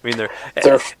 I mean,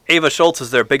 Ava Schultz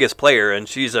is their biggest player, and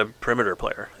she's a perimeter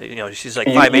player. She's like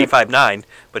 5'8", 5'9",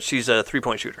 but she's a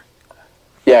 3-point shooter.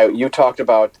 Yeah, you talked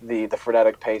about the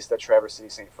frenetic pace that Traverse City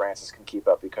St. Francis can keep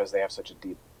up because they have such a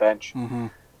deep bench. Mm-hmm.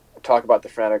 Talk about the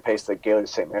frenetic pace that Gaylord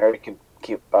St. Mary can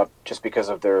keep up just because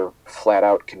of their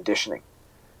flat-out conditioning.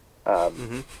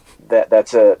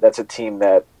 That's a team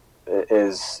that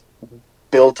is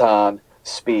built on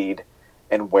speed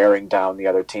and wearing down the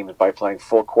other teams by playing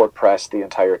full court press the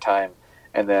entire time,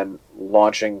 and then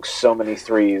launching so many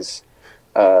 3s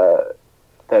that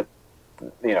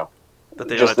they don't have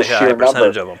to hit a high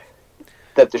percentage of them.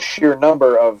 That the sheer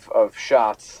number of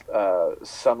shots,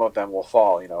 some of them will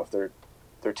fall. If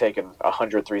they're taking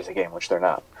 100 threes a game, which they're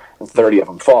not, and 30 of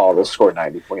them fall, they'll score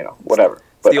 90. Whatever.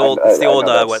 But it's the old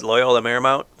Loyola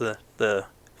Marymount, the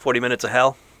 40 minutes of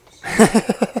hell.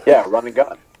 Yeah, run and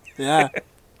gun. Yeah,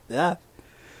 yeah.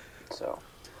 So,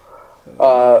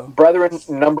 Brethren,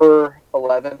 number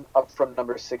 11, up from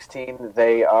number 16.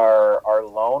 They are our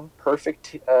lone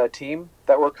perfect team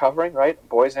that we're covering, right?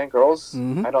 Boys and girls.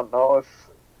 Mm-hmm. I don't know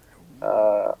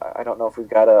if we've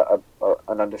got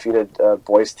an undefeated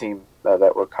boys team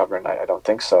that we're covering. I don't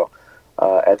think so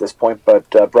at this point. But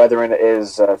Brethren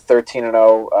is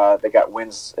 13-0. They got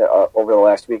wins over the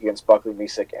last week against Buckley,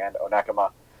 Mesick, and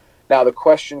Onekama. Now the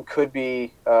question could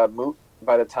be moot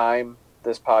by the time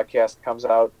this podcast comes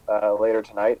out later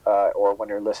tonight or when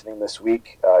you're listening this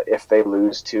week, if they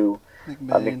lose to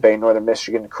McBain, Northern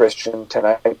Michigan Christian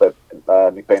tonight, but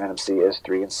McBain NMC is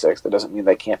 3-6. That doesn't mean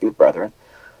they can't be brethren.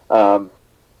 But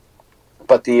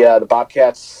the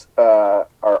Bobcats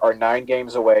are 9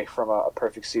 games away from a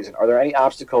perfect season. Are there any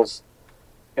obstacles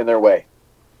in their way?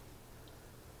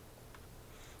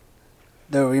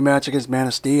 The rematch against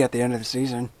Manistee at the end of the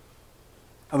season.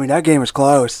 I mean, that game was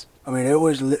close. I mean, it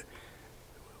was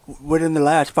within the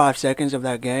last 5 seconds of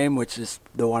that game, which is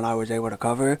the one I was able to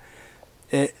cover.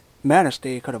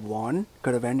 Manistee could have won,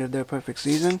 could have ended their perfect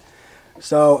season.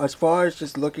 So as far as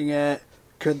just looking at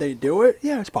could they do it,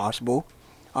 yeah, it's possible.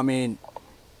 I mean,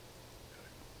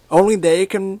 only they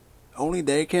can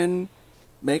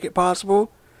make it possible.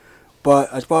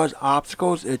 But as far as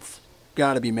obstacles, it's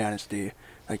got to be Manistee.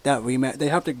 Like that rematch, they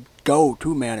have to go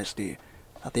to Manistee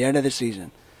at the end of the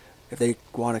season if they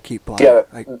want to keep playing. Yeah,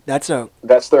 like that's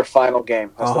their final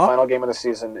game. That's the final game of the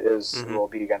season will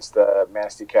be against the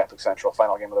Manistee Catholic Central,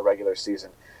 final game of the regular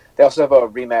season. They also have a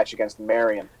rematch against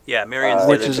Marion. Yeah, Marion's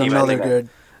which is another good.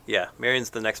 Yeah,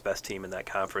 Marion's the next best team in that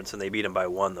conference, and they beat them by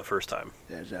 1 the first time.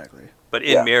 Yeah, exactly. But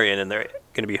in Marion, and they're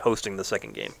going to be hosting the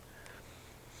second game.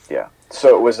 Yeah,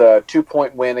 so it was a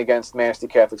 2-point win against Manistee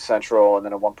Catholic Central, and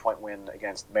then a 1-point win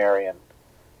against Marion.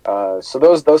 So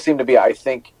those seem to be, I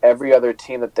think, every other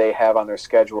team that they have on their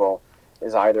schedule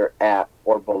is either at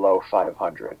or below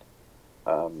 500.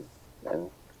 And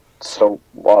so,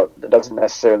 while it doesn't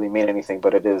necessarily mean anything,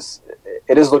 but it is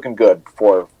looking good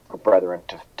for Brethren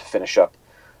to finish up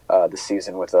the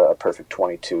season with a perfect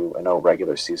 22-0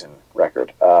 regular season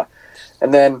record.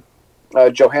 And then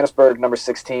Johannesburg, number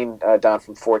 16, down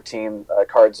from 14.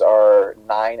 Cards are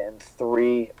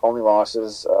 9-3. Only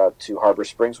losses to Harbor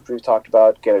Springs, which we've talked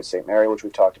about, Gaylord St. Mary, which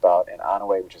we've talked about, and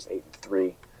Onaway, which is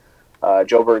 8-3.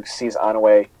 Joburg sees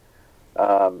Onaway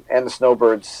and the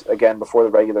Snowbirds again before the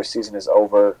regular season is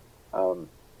over.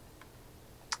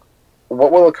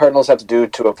 What will the Cardinals have to do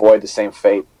to avoid the same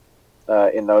fate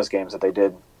in those games that they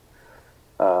did?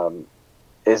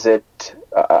 Is it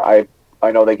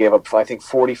I know they gave up, I think,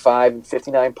 45 and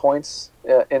 59 points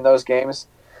in those games.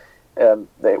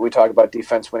 We talk about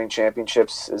defense winning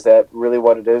championships. Is that really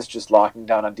what it is, just locking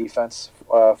down on defense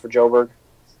for Joburg?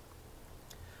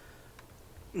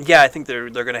 Yeah, I think they're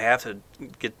going to have to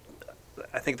get.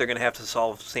 I think they're going to have to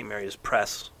solve St. Mary's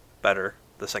press better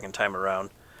the second time around,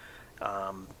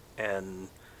 and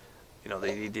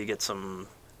they need to get some.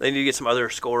 They need to get some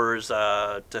other scorers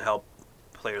to help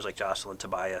players like Jocelyn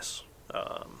Tobias.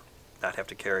 Not have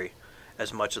to carry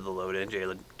as much of the load in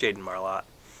Jaden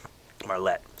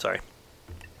Marlette. Sorry,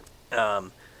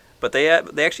 but they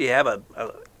actually have a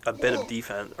bit of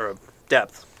defense or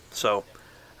depth, so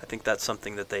I think that's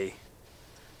something that they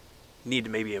need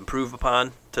to maybe improve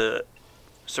upon to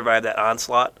survive that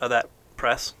onslaught of that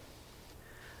press.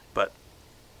 But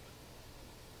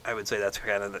I would say that's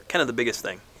kind of the biggest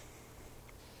thing.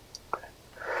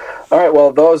 All right.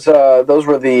 Well, those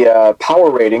were the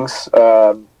power ratings.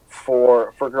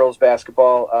 For girls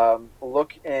basketball.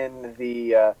 Look in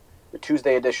the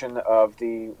Tuesday edition of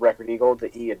the Record Eagle,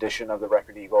 the E edition of the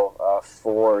Record Eagle,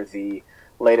 for the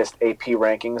latest AP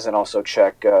rankings, and also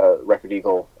check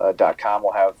recordeagle.com.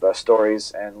 We'll have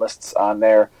stories and lists on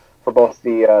there for both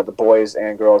the boys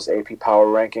and girls AP power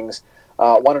rankings.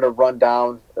 Wanted to run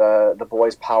down the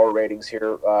boys' power ratings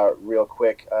here real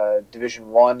quick. Division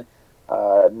 1,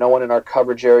 no one in our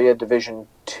coverage area. Division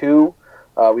 2,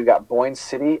 we've got Boyne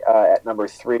City at number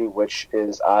 3, which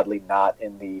is oddly not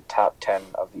in the top 10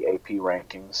 of the AP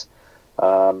rankings.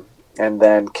 And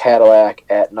then Cadillac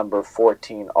at number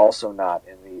 14, also not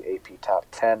in the AP top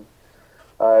 10.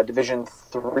 Division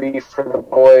 3 for the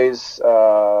boys,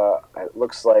 it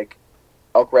looks like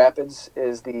Elk Rapids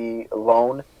is the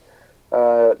lone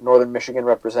Northern Michigan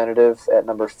representative at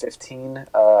number 15.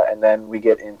 And then we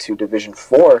get into Division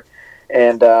 4.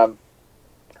 And a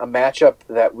matchup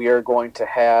that we are going to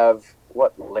have,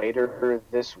 later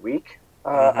this week,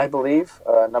 I believe.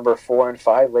 Number 4 and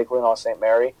 5, Lakeland All St.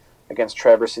 Mary against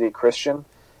Traverse City Christian.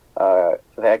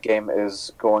 That game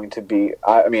is going to be,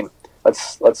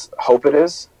 let's hope it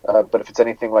is. But if it's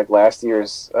anything like last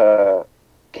year's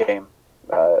game,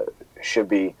 should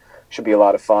be a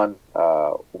lot of fun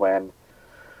when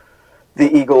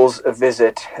the Eagles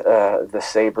visit the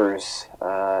Sabres.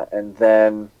 And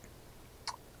then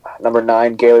number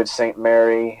 9, Gaylord St.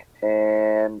 Mary,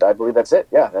 and I believe that's it.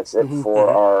 Yeah, that's it for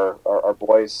our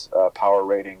boys' power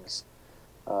ratings.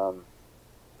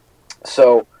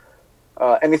 So,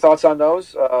 any thoughts on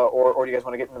those, or do you guys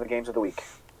want to get into the games of the week?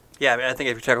 Yeah, I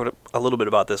think we talked a little bit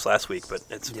about this last week, but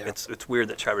it's weird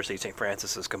that Traverse City St.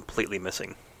 Francis is completely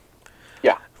missing.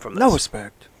 Yeah, from this. No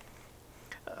respect.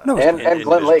 And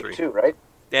Glen Lake too, right?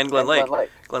 And Glen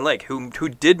Lake, who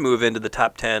did move into the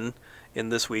top 10 in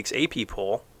this week's AP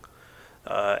poll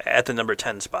at the number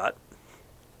 10 spot,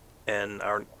 and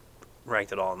aren't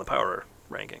ranked at all in the power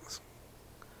rankings.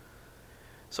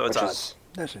 So it's odd.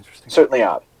 That's interesting. Certainly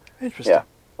odd. Interesting. Yeah.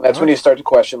 That's when you start to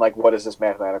question, like, what is this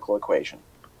mathematical equation?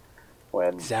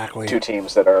 When exactly. two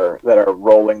teams that are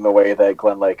rolling the way that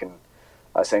Glen Lake and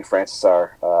St. Francis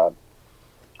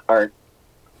aren't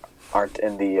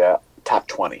in the top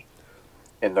 20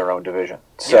 in their own division.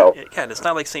 So yeah, it's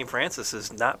not like St. Francis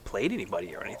has not played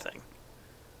anybody or anything.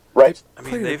 Right. I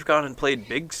mean, they've gone and played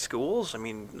big schools. I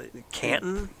mean,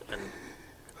 Canton, and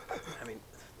I mean,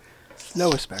 no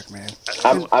respect, man.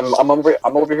 I'm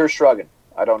over here shrugging.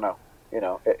 I don't know. You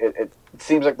know, it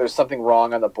seems like there's something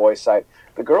wrong on the boys' side.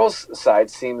 The girls' side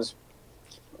seems.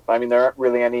 I mean, there aren't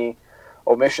really any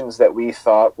omissions that we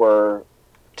thought were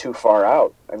too far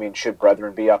out. I mean, should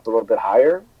Brethren be up a little bit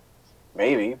higher?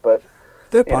 Maybe, but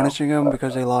they're punishing them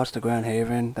because they lost to Grand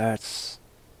Haven. That's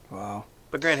wow.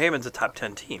 But Grand Haven's a top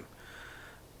 10 team.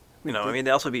 You know, I mean,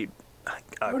 they also beat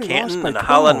Canton and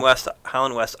Holland West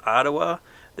Ottawa.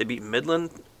 They beat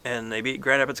Midland, and they beat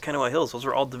Grand Rapids Kanawha Hills. Those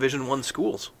are all Division I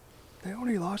schools. They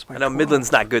only lost by 12. I know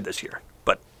Midland's not good this year,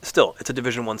 but still, it's a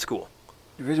Division I school.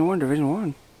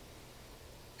 Division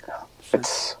I.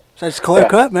 It's clear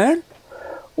cut, man.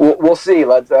 We'll see.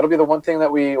 That'll be the one thing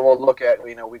that we will look at,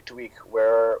 week to week,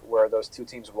 where those two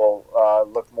teams will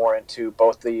look more into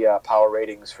both the power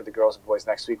ratings for the girls and boys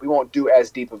next week. We won't do as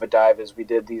deep of a dive as we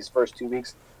did these first 2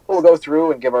 weeks. We'll go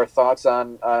through and give our thoughts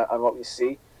on what we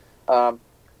see.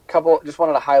 Just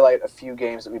wanted to highlight a few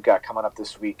games that we've got coming up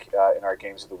this week in our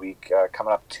games of the week.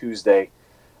 Coming up Tuesday,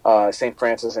 St.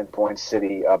 Francis and Boyne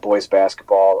City boys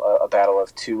basketball, a battle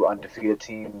of two undefeated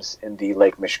teams in the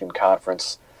Lake Michigan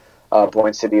Conference.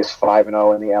 Boyne City is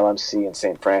 5-0 in the LMC, and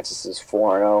St. Francis is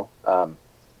 4-0.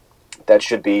 That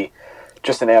should be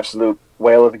just an absolute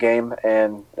whale of a game.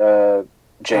 And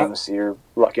James, you're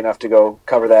lucky enough to go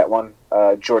cover that one.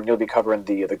 Jordan, you'll be covering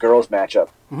the girls' matchup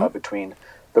between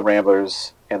the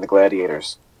Ramblers and the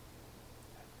Gladiators.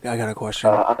 Yeah, I got a question.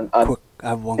 I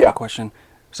have one quick question.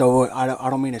 So I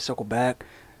don't mean to circle back.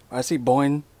 I see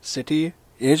Boyne City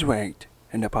is ranked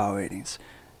in the power ratings.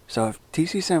 So if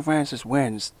TC St. Francis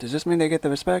wins, does this mean they get the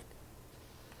respect?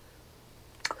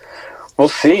 We'll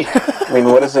see. I mean,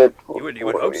 what is it? You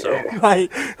would hope so. Right.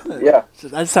 Yeah.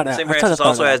 St. Francis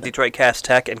also has Detroit Cass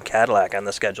Tech and Cadillac on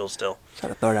the schedule still. Try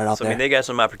to throw that out there. So I mean, they got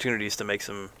some opportunities to make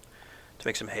some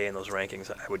hay in those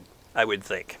rankings. I would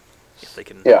think if they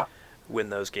can win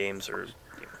those games, or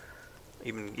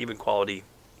even quality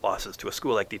losses to a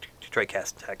school like Detroit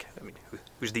Cass Tech. I mean,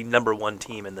 who's the number one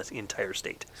team in this entire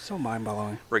state? So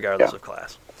mind-blowing. Regardless of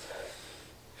class.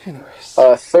 Anyways.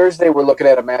 Thursday, we're looking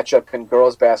at a matchup in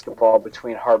girls basketball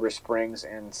between Harbor Springs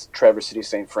and Traverse City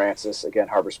St. Francis. Again,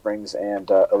 Harbor Springs and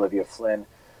Olivia Flynn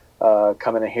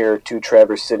coming in here to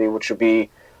Traverse City, which will be,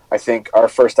 I think, our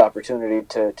first opportunity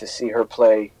to see her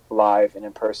play live and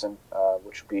in person,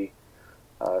 which will be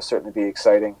certainly be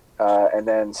exciting. And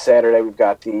then Saturday, we've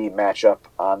got the matchup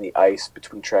on the ice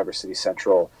between Traverse City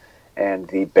Central and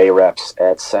the Bay Reps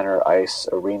at Center Ice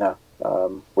Arena,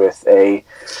 with a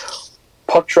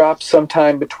puck drop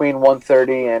sometime between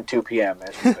 1:30 and 2 p.m.,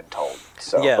 as we've been told.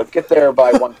 So, but get there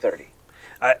by 1:30.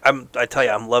 I tell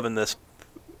you, I'm loving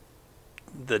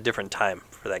the different time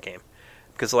for that game,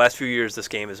 because the last few years this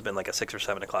game has been like a 6 or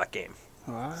 7 o'clock game.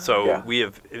 Wow. So we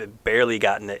have barely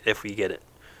gotten it if we get it.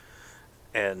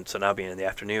 And so now being in the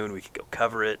afternoon, we can go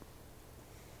cover it.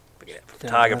 We can have a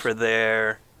photographer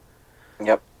there.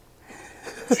 Yep.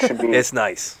 Should be. It's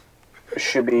nice.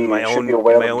 Should be my own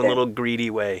little greedy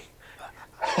way.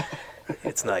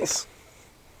 It's nice.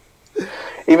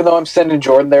 Even though I'm sending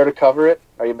Jordan there to cover it,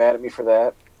 are you mad at me for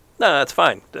that? No, that's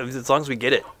fine. As long as we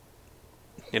get it.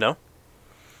 You know?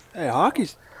 Hey, hockey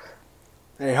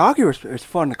was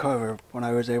fun to cover when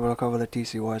I was able to cover the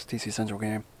TC Central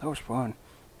game. That was fun.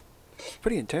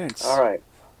 Pretty intense. All right.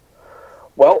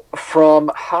 Well, from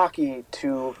hockey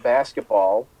to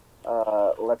basketball,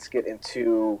 let's get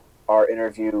into our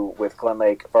interview with Glen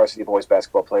Lake varsity boys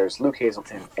basketball players Luke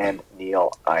Hazelton and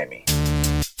Neil Ihme.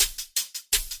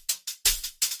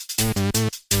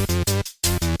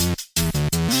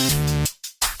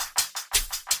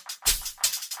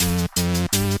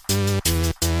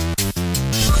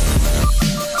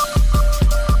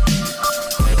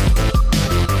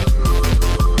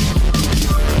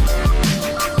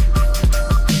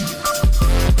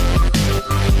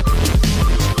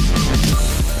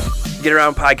 Get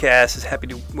Around Podcast is happy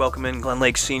to welcome in Glen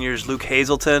Lake seniors Luke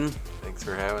Hazelton. Thanks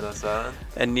for having us on.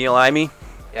 And Neil Ihme.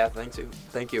 Yeah,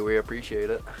 thank you. We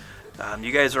appreciate it.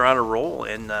 You guys are on a roll,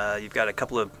 and you've got a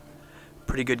couple of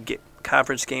pretty good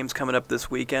conference games coming up this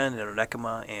weekend at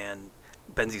Ihme and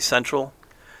Benzie Central.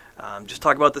 Just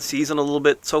talk about the season a little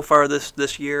bit so far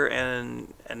this year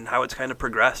and how it's kind of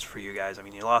progressed for you guys. I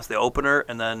mean, you lost the opener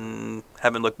and then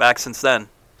haven't looked back since then.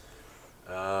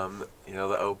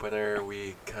 The opener,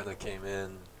 we kind of came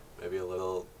in maybe a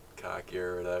little cocky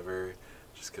or whatever,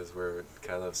 just because we're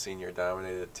kind of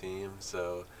senior-dominated team.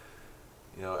 So,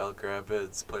 Elk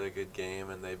Rapids played a good game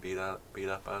and they beat up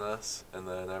on us. And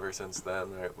then ever since then,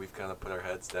 we've kind of put our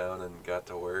heads down and got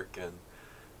to work, and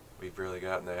we've really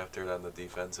gotten after it on the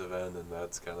defensive end, and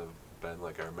that's kind of been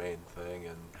like our main thing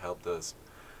and helped us.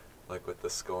 Like with the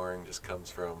scoring, just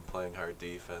comes from playing hard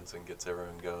defense and gets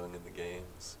everyone going in the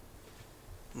games.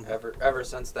 Ever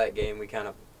since that game, we kind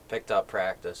of picked up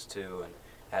practice too and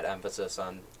had emphasis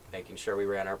on making sure we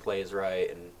ran our plays right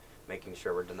and making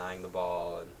sure we're denying the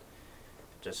ball, and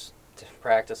just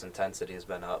practice intensity has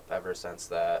been up ever since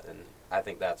that, and I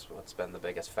think that's what's been the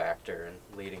biggest factor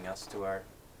in leading us to our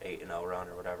 8-0 run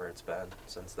or whatever it's been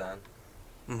since then.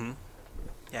 Mm-hmm.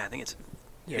 Yeah, I think it's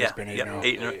it's been 8-0.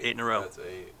 Eight in a row. That's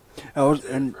 8.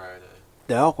 And Friday.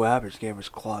 the Elk Rapids game was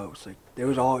close. Like it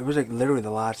was like literally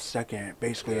the last second.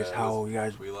 Basically, is how you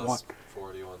guys we won. lost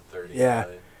 41-39. Yeah,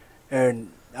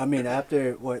 and I mean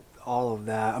after all of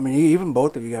that, I mean even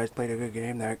both of you guys played a good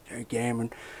game that game,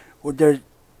 and there's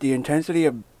the intensity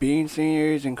of being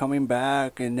seniors and coming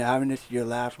back and having this your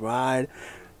last ride,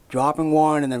 dropping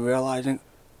one and then realizing,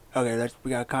 okay,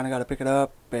 we got to pick it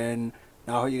up, and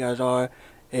now here you guys are,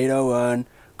 8-0 run.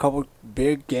 Couple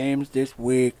big games this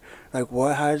week. Like,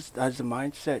 what has the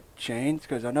mindset changed?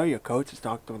 Because I know your coach has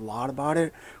talked a lot about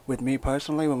it with me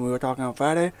personally when we were talking on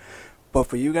Friday. But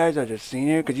for you guys as a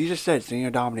senior, because you just said senior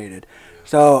dominated. Yeah.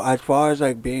 So as far as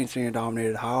like being senior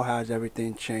dominated, how has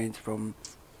everything changed from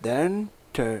then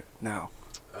to now?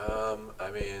 I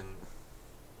mean,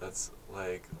 that's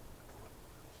like,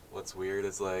 what's weird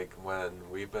is like when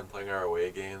we've been playing our away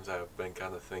games, I've been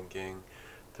kind of thinking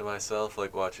to myself,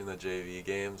 like watching the JV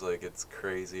games, like it's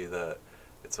crazy that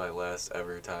it's my last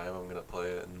ever time I'm gonna play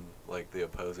it in like the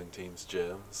opposing team's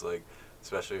gyms, like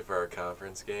especially for our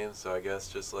conference games. So I guess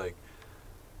just like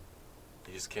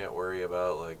you just can't worry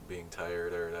about like being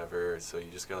tired or whatever, so you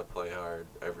just gotta play hard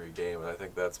every game. And I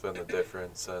think that's been the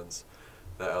difference since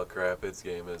the Elk Rapids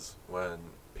game, is when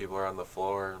people are on the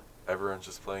floor, everyone's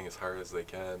just playing as hard as they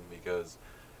can, because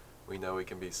we know we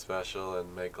can be special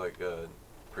and make like a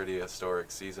pretty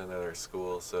historic season at our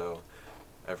school, so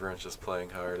everyone's just playing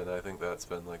hard, and I think that's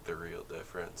been like the real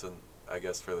difference. And I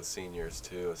guess for the seniors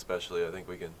too, especially,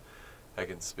 I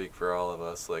can speak for all of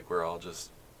us, like we're all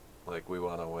just like we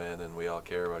want to win, and we all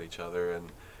care about each other,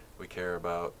 and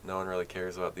no one really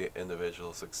cares about the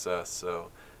individual success,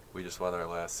 so we just want our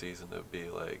last season to be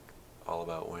like all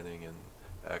about winning and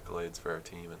accolades for our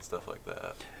team and stuff like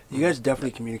that. You guys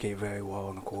definitely communicate very well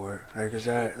on the court.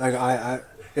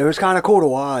 It was kind of cool to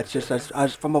watch, just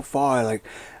as from afar. Like,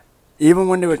 even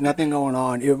when there was nothing going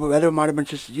on, whether it might have been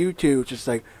just you two, just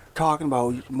like talking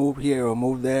about move here or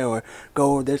move there or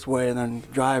go this way and then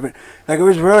drive it. Like, it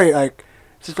was really like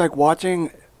just like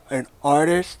watching an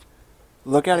artist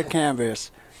look at a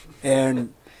canvas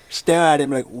and stare at it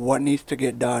and be like, what needs to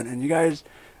get done? And you guys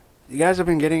have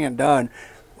been getting it done.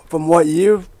 From what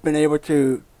you've been able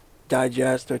to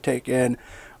digest or take in,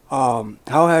 how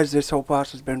has this whole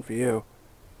process been for you?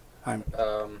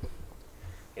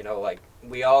 Like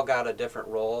we all got a different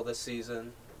role this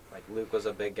season. Like Luke was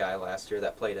a big guy last year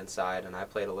that played inside, and I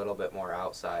played a little bit more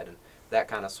outside, and that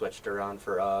kind of switched around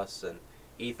for us. And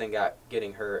Ethan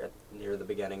getting hurt near the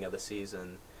beginning of the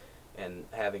season, and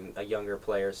having a younger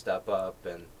player step up,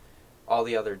 and all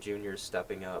the other juniors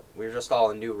stepping up. We were just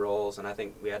all in new roles, and I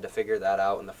think we had to figure that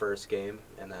out in the first game,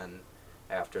 and then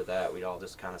after that, we all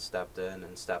just kind of stepped in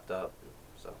and stepped up.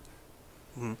 So.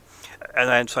 Mm-hmm.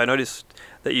 And so I noticed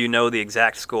that you know the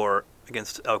exact score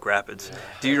against Elk Rapids. Yeah.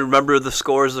 Do you remember the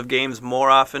scores of games more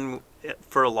often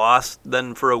for a loss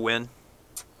than for a win?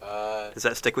 Does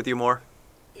that stick with you more?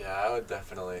 Yeah, I would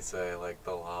definitely say like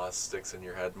the loss sticks in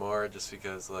your head more, just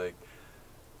because like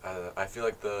I feel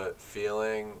like the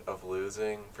feeling of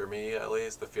losing, for me at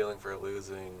least, the feeling for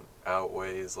losing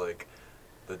outweighs like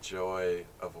the joy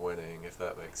of winning, if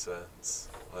that makes sense.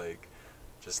 Like,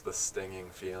 just the stinging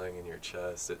feeling in your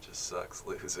chest, it just sucks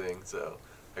losing. So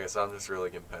I guess I'm just really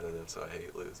competitive, so I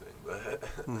hate losing. But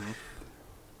mm-hmm.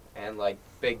 And like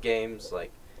big games,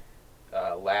 like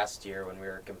last year when we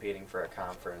were competing for a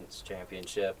conference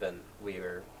championship and we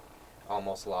were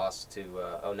almost lost to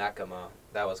Ihme,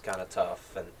 that was kind of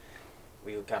tough, and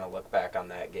we would kind of look back on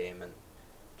that game and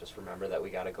just remember that we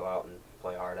got to go out and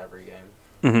play hard every game.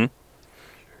 Mm-hmm.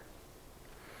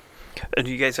 And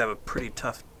you guys have a pretty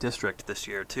tough district this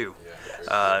year, too.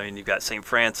 Yeah, I mean, you've got St.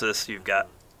 Francis, you've got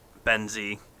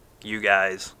Benzie, you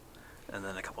guys, and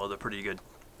then a couple other pretty good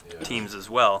teams as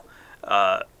well.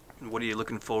 What are you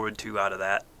looking forward to out of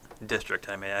that district?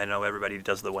 I mean, I know everybody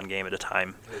does the one game at a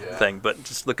time thing, but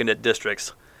just looking at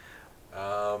districts.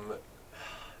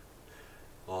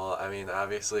 Well, I mean,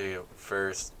 obviously,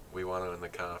 first we want to win the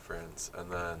conference,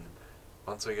 and then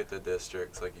once we get to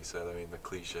districts, like you said, I mean, the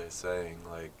cliche saying,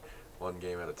 like, one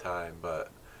game at a time,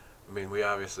 but, I mean, we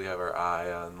obviously have our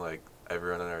eye on, like,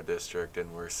 everyone in our district,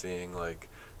 and we're seeing, like,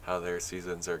 how their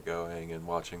seasons are going and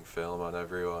watching film on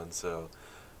everyone, so,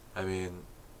 I mean,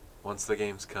 once the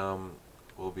games come,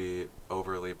 we'll be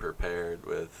overly prepared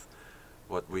with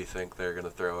what we think they're going to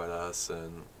throw at us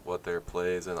and what their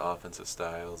plays and offensive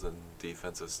styles and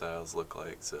defensive styles look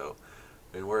like. So,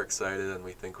 I mean, we're excited and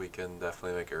we think we can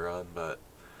definitely make a run, but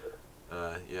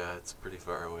yeah, it's pretty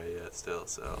far away yet still.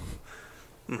 So,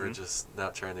 we're just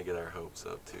not trying to get our hopes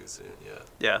up too soon yet.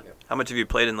 Yeah. How much have you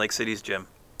played in Lake City's gym?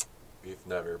 We've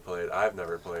never played. I've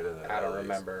never played in it. I don't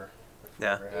remember.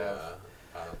 Yeah. Yeah,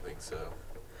 I don't think so.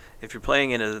 If you're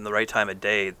playing in it in the right time of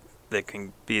day, there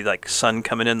can be like sun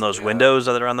coming in those windows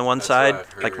that are on the one side,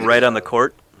 like right on the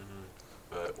court.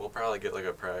 But we'll probably get like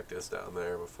a practice down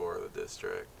there before the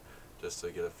district, just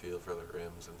to get a feel for the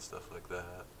rims and stuff like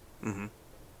that.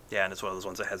 Yeah, and it's one of those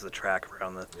ones that has the track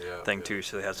around the thing too,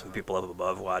 so they have some people up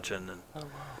above watching and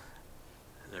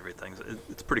everything. So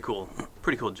it's pretty cool.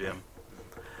 Pretty cool gym.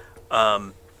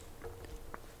 And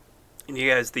you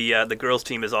guys, the girls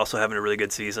team is also having a really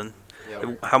good season.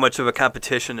 Yep. How much of a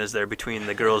competition is there between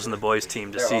the girls and the boys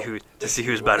team to see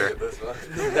who's better?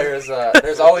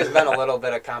 There's always been a little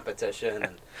bit of competition,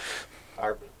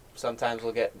 and sometimes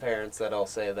we'll get parents that'll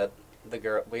say that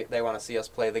they want to see us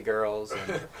play the girls,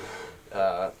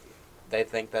 and they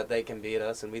think that they can beat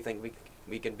us, and we think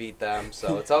we can beat them.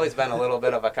 So it's always been a little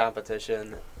bit of a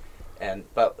competition,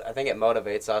 but I think it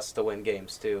motivates us to win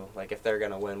games too. Like if they're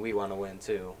gonna win, we want to win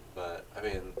too. But I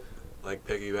mean, like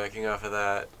piggybacking off of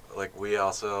that, like we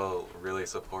also really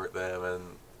support them and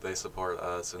they support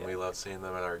us, and we love seeing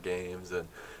them at our games, and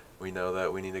we know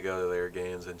that we need to go to their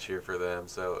games and cheer for them.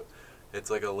 So it's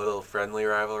like a little friendly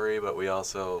rivalry, but we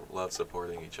also love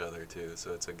supporting each other too.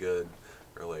 So it's a good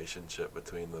relationship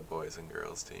between the boys and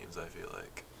girls teams, I feel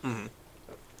like.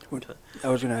 I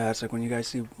was going to ask, like, when you guys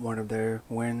see one of their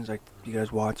wins, like, you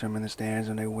guys watch them in the stands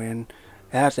and they win,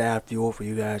 it has to add fuel for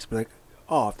you guys. But, like,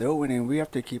 oh, if they're winning, we have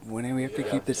to keep winning. We have to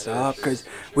keep this up because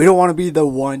we don't want to be the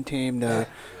one team to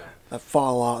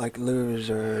fall out, like, lose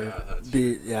or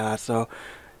beat. Yeah, so,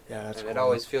 yeah, that's and cool. it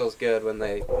always feels good when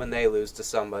they lose to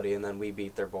somebody and then we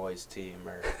beat their boys' team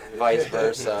or vice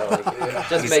versa. Like, it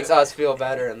just makes us feel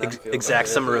better and them feel exact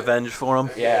better. some revenge for them.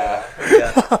 Yeah.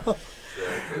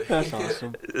 That's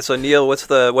awesome. So Neil, what's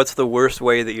the worst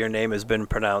way that your name has been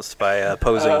pronounced by a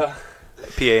opposing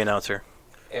PA announcer?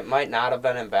 It might not have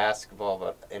been in basketball,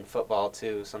 but in football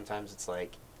too. Sometimes it's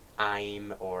like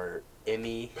Ihme or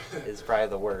Ihme is probably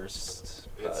the worst.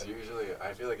 It's usually,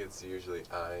 I feel like it's usually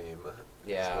Ihme.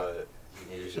 Yeah,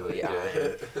 usually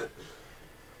Ihme.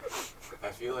 I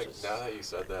feel like now that you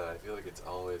said that, I feel like it's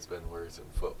always been worse in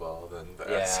football than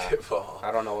basketball.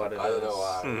 I don't know what it is. I don't know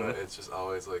why, but it's just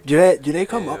always like. Do they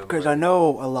come up? Because I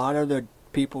know a lot of the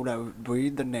people that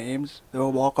read the names,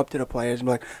 they'll walk up to the players and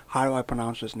be like, "How do I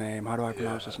pronounce this name? How do I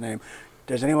pronounce this name?"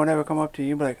 Does anyone ever come up to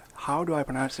you and be like, "How do I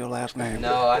pronounce your last name?"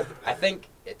 No, I think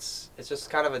it's just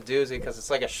kind of a doozy because it's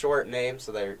like a short name,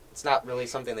 so it's not really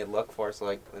something they look for. So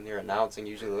like when you're announcing,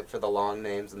 you usually look for the long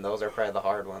names, and those are probably the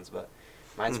hard ones. But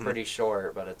mine's pretty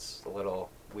short, but it's a little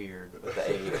weird with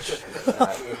the age.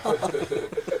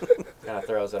 Kind of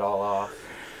throws it all off.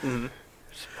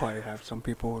 Just probably have some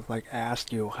people like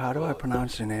ask you, "How do I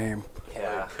pronounce your name?"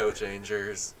 Yeah. Like Coach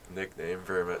Anger's nickname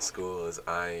for him at school is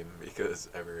Ihme because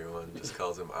everyone just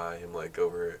calls him Ihme, like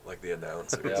over like the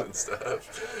announcers and stuff.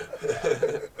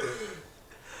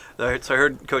 All right, so I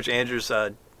heard Coach Andrews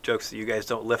jokes that you guys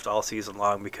don't lift all season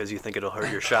long because you think it'll hurt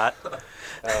your shot.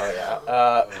 Oh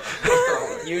yeah.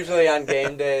 Usually on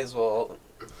game days we'll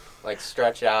like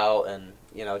stretch out, and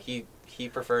he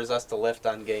prefers us to lift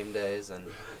on game days, and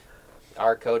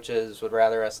our coaches would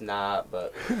rather us not,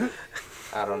 but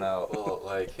I don't know. Well,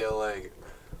 like he'll like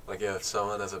if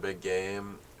someone has a big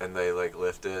game and they like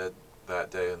lifted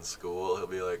that day in school, he'll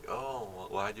be like, "Oh, well,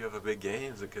 why do you have a big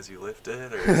game? Is it because you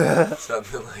lifted or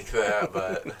something like that?"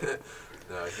 But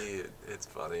no, it's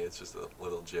funny. It's just a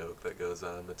little joke that goes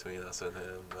on between us and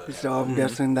him. But. So I'm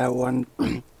guessing that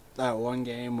one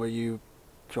game where you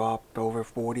dropped over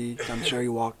 40, I'm sure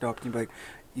you walked up and you'd be like,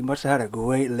 You must have had a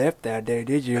great lift that day,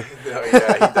 did you? No,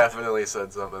 yeah, he definitely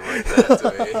said something like that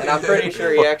to me. And I'm pretty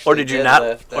sure he actually did you not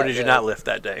lift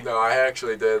that day? No, I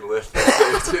actually did lift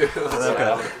that day too. So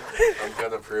Okay. I'm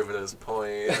gonna prove it as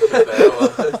point with that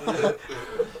one.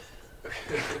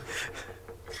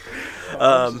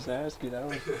 I was just asking.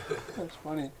 That's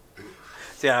funny.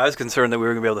 Yeah, I was concerned that we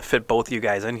were gonna be able to fit both of you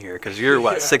guys in here because you're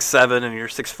 6'7" and you're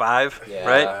 6'5",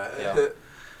 right?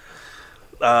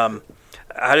 Yeah.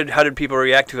 How did people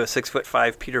react to a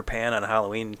 6'5" Peter Pan on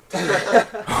Halloween?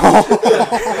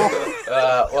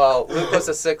 Well, Luke was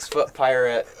a 6-foot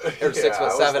pirate or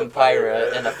 6'7"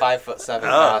 pirate in a 5'7"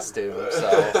 costume. So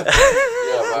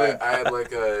yeah, I had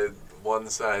like a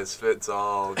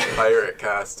one-size-fits-all pirate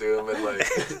costume, and like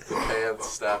the pants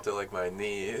stopped at like my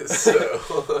knees. So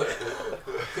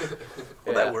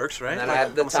Well, that works, right? And then I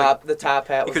had the top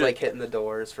hat was like hitting the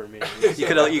doors for me. You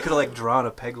could have like drawn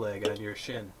a peg leg on your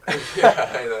shin. Yeah,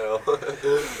 I know.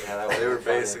 Yeah, they were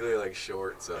basically like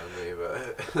shorts on me,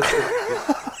 but.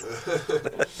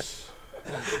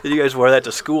 You guys wore that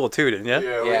to school too, didn't you?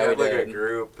 Yeah, we had like a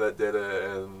group that did it,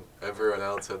 and everyone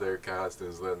else had their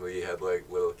costumes. Then we had like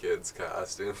little kids'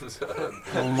 costumes on.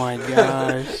 Oh my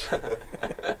gosh!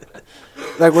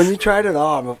 Like when you tried it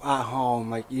on at home,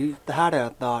 like you had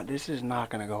a thought, this is not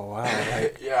gonna go well.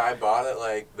 Like, yeah, I bought it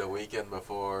like the weekend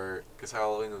before, because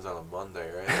Halloween was on a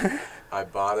Monday, right? I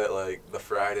bought it like the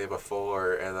Friday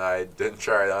before, and I didn't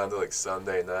try it on until like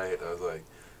Sunday night. I was like,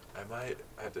 I might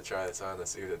have to try this on to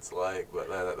see what it's like, but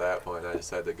then at that point I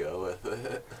just had to go with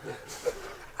it.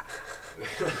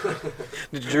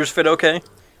 Did yours fit okay?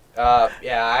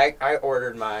 Yeah, I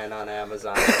ordered mine on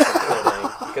Amazon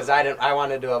because I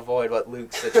wanted to avoid what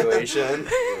Luke's situation.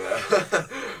 Yeah.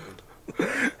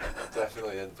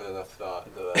 Definitely didn't put enough thought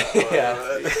into that. Yeah.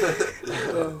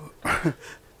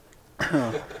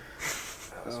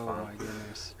 oh my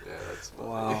goodness! Yeah, that's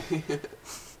funny.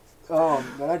 Wow.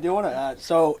 But I do want to ask.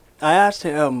 So I asked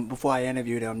him before I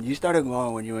interviewed him. You started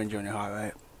growing when you were in junior high,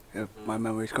 right? If my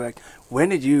memory is correct. When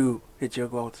did you hit your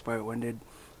growth spurt? When did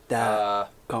that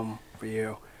come for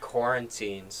you?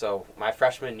 Quarantine. So my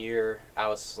freshman year, I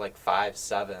was like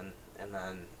 5'7", and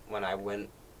then when I went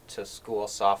to school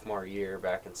sophomore year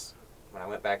when I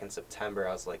went back in September,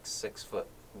 I was like 6'1"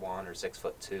 or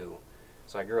 6'2".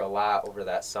 So I grew a lot over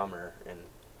that summer and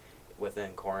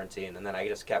within quarantine, and then I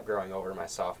just kept growing over my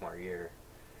sophomore year,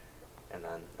 and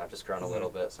then I've just grown a little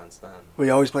bit since then. Were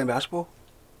you always playing basketball?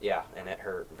 Yeah, and it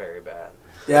hurt very bad.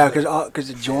 Yeah, because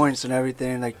the joints and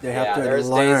everything, like they have to learn. Yeah, there was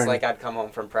days like I'd come home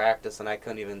from practice and I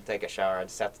couldn't even take a shower. I'd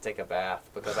just have to take a bath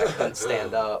because I couldn't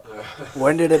stand up.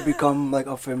 When did it become like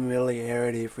a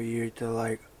familiarity for you to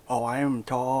like, oh, I am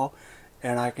tall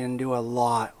and I can do a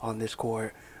lot on this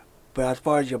court? But as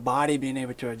far as your body being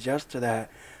able to adjust to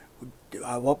that,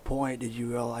 at what point did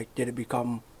you did it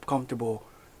become comfortable?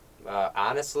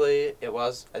 Honestly, it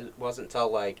wasn't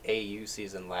until like AU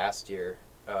season last year.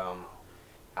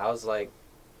 I was like,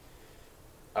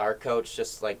 our coach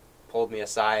just like pulled me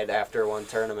aside after one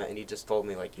tournament and he just told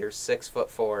me like, you're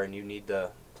 6'4" and you need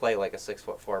to play like a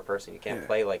 6'4" person. You can't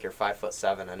play like you're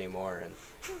 5'7" anymore. And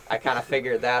I kind of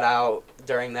figured that out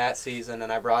during that season,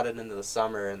 and I brought it into the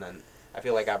summer, and then I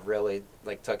feel like I've really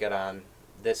like took it on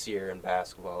this year in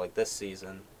basketball, like this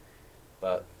season.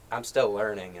 But I'm still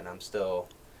learning, and I'm still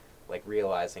like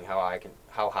realizing how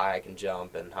high I can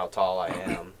jump and how tall I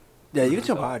am. Yeah, you can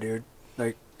jump high, dude.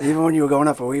 Like even when you were going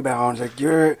up for rebounds, like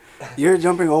you're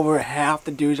jumping over half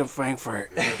the dudes in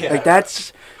Frankfurt. Yeah. Like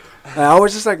that's. I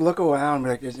always just like look around, and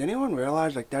be like, does anyone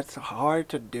realize like that's hard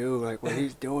to do? Like what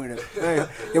he's doing is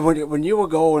when you were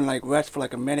going like rest for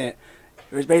like a minute,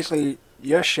 it was basically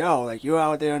your show. Like you're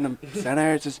out there in the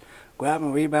center, just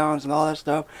grabbing rebounds and all that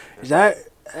stuff. Is that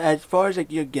as far as like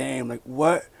your game? Like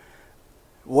what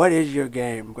is your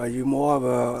game? Are you more of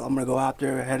a I'm gonna go out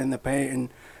there, head in the paint, and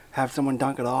have someone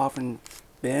dunk it off and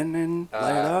spin and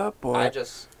lay it up? Or I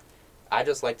just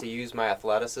like to use my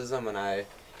athleticism, and I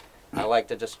like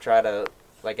to just try to,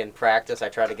 like in practice, I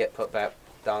try to get put back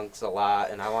dunks a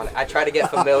lot, and I try to get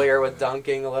familiar with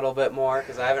dunking a little bit more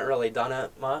because I haven't really done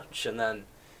it much, and then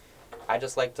I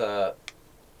just like to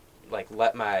like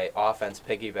let my offense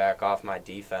piggyback off my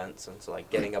defense, and so like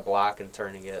getting a block and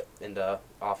turning it into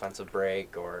offensive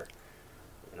break, or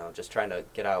just trying to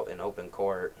get out in open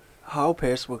court. How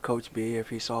pissed would Coach be if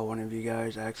he saw one of you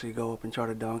guys actually go up and try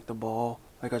to dunk the ball?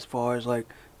 Like as far as like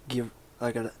give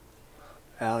like an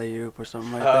alley-oop or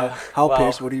something like that? How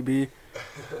pissed would he be?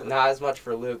 Not as much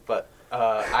for Luke, but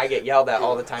I get yelled at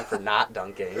all the time for not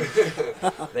dunking.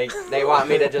 They want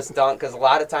me to just dunk because a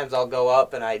lot of times I'll go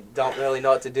up and I don't really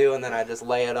know what to do, and then I just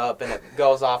lay it up and it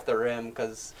goes off the rim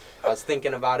because I was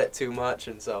thinking about it too much.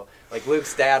 And so, like,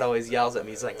 Luke's dad always yells at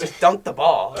me. He's like, just dunk the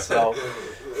ball. So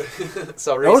I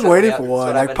was waiting for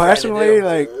one. Like, personally,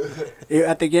 like,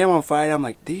 at the game on Friday, I'm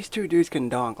like, these two dudes can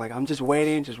dunk. Like, I'm just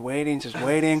waiting. It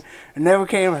never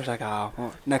came. I was like, oh,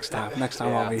 well, next time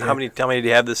I'll be here. How many do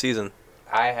you have this season?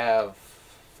 I have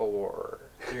 3 or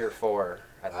 4,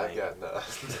 I think. I've got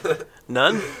none.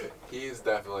 None? He's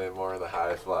definitely more of the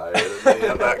high flyer than me,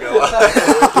 I'm not going to lie.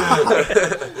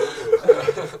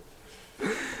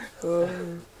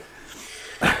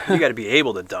 You got to be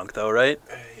able to dunk, though, right?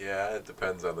 Yeah, it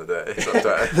depends on the day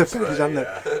sometimes. Depends on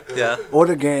Yeah. Or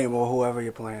the game or whoever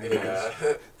you're playing against.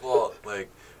 Yeah. Well, like,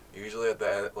 usually at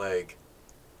the end, like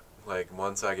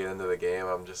once I get into the game,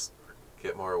 I'm just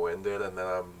get more winded, and then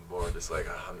I'm more just like,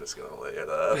 I'm just going to lay it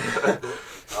up.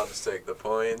 I'll just take the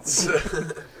points.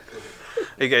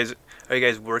 Are you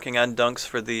guys working on dunks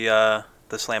for the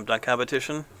slam dunk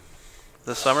competition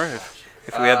this summer?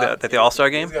 If we have the All-Star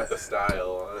game? He's got the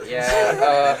style on it.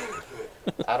 Yeah,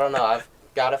 I don't know. I've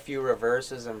got a few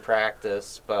reverses in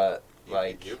practice, but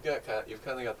like you've kind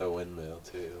of got the windmill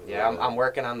too. Yeah, I'm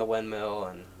working on the windmill,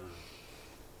 and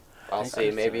I'll see.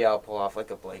 Maybe I'll pull off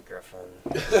like a Blake Griffin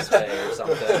display or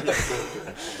something.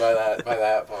 By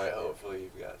that point, hopefully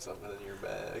you've got something in your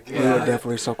bag. Yeah. We'll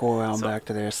definitely circle around back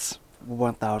to this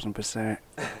 1,000%.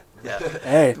 Yeah.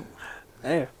 Hey,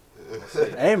 man.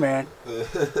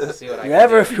 We'll see what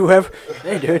I If you ever,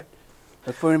 hey, dude.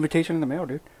 Look for an invitation in the mail,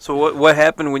 dude. So what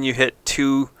happened when you hit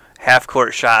 2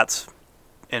 half-court shots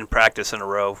in practice in a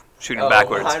row, shooting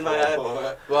backwards? Behind my head.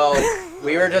 Well,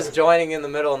 we were just joining in the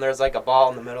middle, and there's like a ball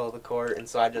in the middle of the court, and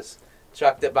so I just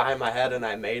chucked it behind my head, and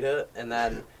I made it. And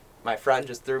then my friend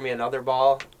just threw me another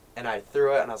ball, and I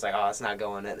threw it, and I was like, oh, it's not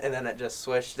going in. And then it just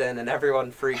swished in, and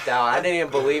everyone freaked out. I didn't even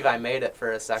believe I made it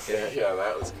for a second. Yeah,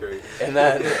 that was crazy. And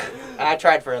then I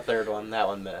tried for a third one. That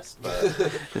one missed. But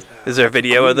Is there a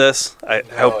video of this? I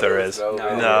hope there is.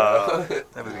 No.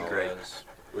 That would be great.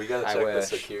 We gotta check the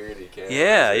security camera.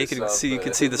 Yeah, you can see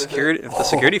the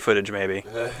security footage maybe.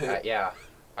 Yeah,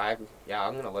 I'm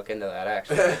gonna look into that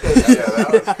actually. Yeah,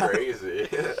 that was crazy.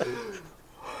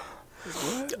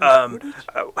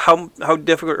 How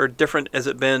difficult or different has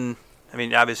it been? I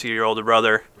mean, obviously your older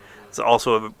brother was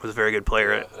a very good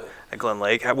player at Glen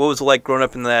Lake. What was it like growing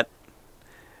up in that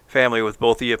family with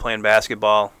both of you playing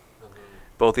basketball?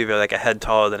 Both of you are like a head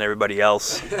taller than everybody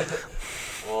else.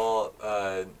 Well,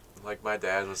 like my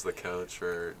dad was the coach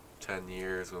for 10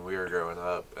 years when we were growing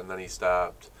up, and then he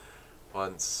stopped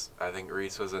once. I think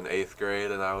Reese was in 8th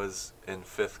grade and I was in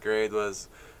 5th grade was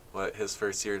his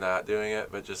first year not doing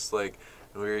it, but just like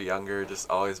when we were younger, just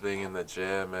always being in the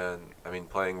gym and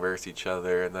playing versus each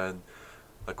other. And then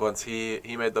like once he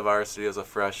made the varsity as a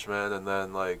freshman, and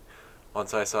then like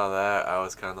once I saw that, I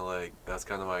was kind of like, that's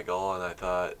kind of my goal, and I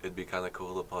thought it'd be kind of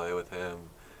cool to play with him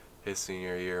his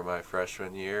senior year, my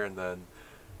freshman year, and then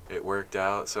it worked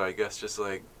out. So I guess just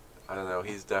like, I don't know,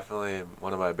 he's definitely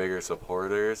one of my bigger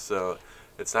supporters, so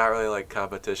it's not really like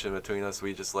competition between us.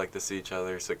 We just like to see each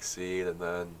other succeed, and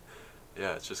then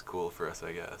yeah, it's just cool for us,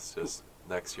 I guess. Just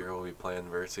next year we'll be playing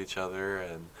versus each other,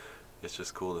 and it's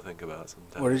just cool to think about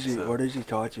sometimes. What has he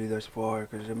taught you thus far?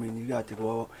 Because you got to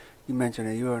go. You mentioned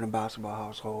that you were in a basketball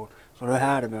household, so there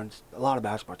had to been a lot of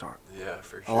basketball talk. Yeah,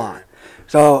 for sure. A lot.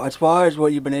 So as far as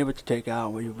what you've been able to take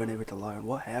out, what you've been able to learn,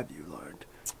 what have you learned?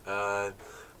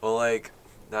 Well, like,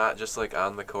 not just like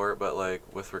on the court, but like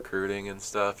with recruiting and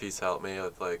stuff. He's helped me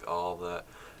with like all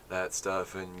that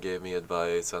stuff, and gave me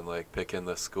advice on like picking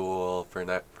the school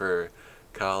for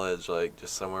college, like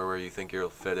just somewhere where you think you'll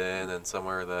fit in and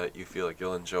somewhere that you feel like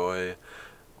you'll enjoy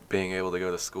being able to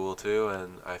go to school to.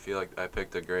 And I feel like I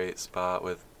picked a great spot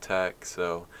with Tech,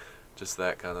 so just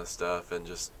that kind of stuff. And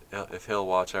just if he'll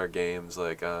watch our games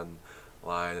like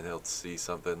online, and he'll see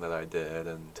something that I did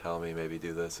and tell me maybe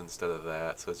do this instead of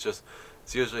that. So it's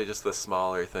usually just the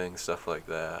smaller things, stuff like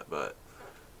that. But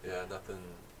yeah, nothing.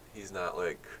 He's not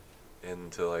like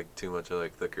into like too much of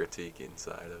like the critiquing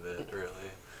side of it,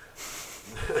 really.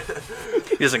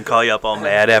 He doesn't call you up all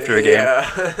mad after a game. Yeah.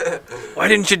 Why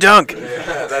didn't you dunk?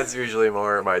 Yeah, that's usually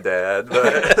more my dad.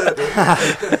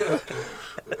 But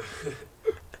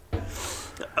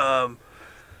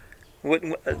what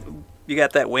you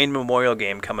got that Wayne Memorial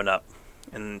game coming up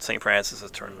in St.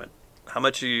 Francis's tournament. How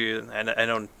much I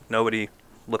know nobody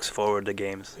looks forward to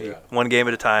games. Yeah. One game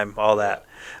at a time, all that.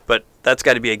 But that's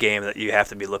got to be a game that you have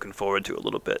to be looking forward to a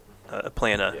little bit.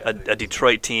 Playing a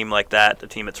Detroit team like that, a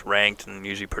team that's ranked and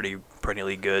usually pretty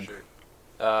good. Sure.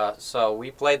 So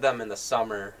we played them in the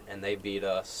summer, and they beat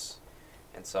us.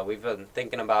 And so we've been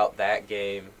thinking about that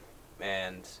game,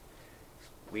 and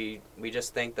we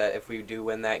just think that if we do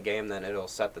win that game, then it'll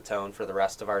set the tone for the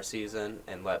rest of our season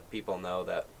and let people know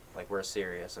that like we're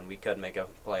serious and we could make a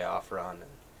playoff run. And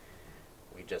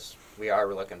we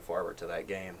are looking forward to that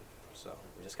game. So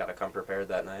we just got to come prepared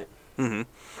that night. Mm-hmm.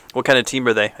 What kind of team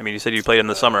are they? I mean, you said you played in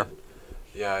the summer.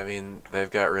 Yeah, I mean, they've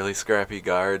got really scrappy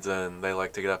guards, and they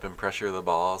like to get up and pressure the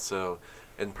ball. So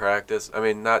in practice, I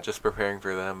mean, not just preparing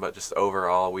for them, but just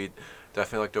overall, we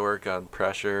definitely like to work on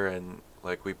pressure, and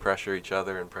like we pressure each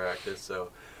other in practice.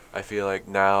 So I feel like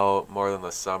now more than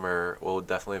the summer, we'll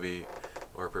definitely be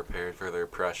more prepared for their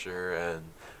pressure and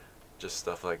just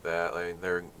stuff like that. Like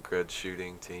they're a good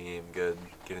shooting team, good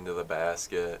getting to the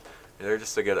basket. And they're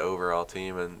just a good overall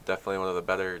team, and definitely one of the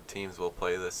better teams we'll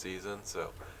play this season. So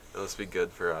it'll just be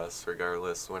good for us,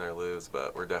 regardless, win or lose.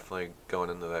 But we're definitely going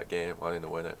into that game wanting to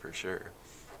win it for sure.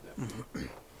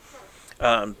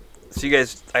 So you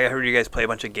guys, I heard you guys play a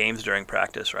bunch of games during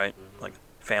practice, right? Mm-hmm. Like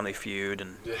Family Feud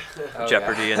and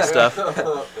Jeopardy and stuff.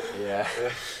 Yeah.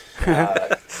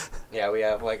 Yeah, we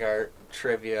have like our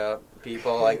trivia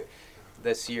people. Like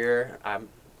this year, I'm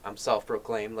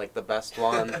self-proclaimed like the best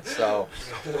one. So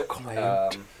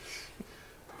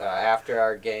after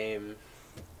our game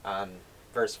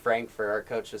versus Frankfurt, our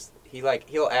coach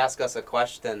he'll ask us a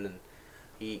question and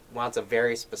he wants a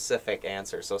very specific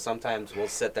answer. So sometimes we'll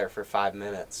sit there for 5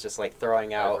 minutes just like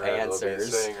throwing out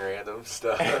answers. Saying random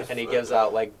stuff. And he gives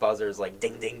out like buzzers like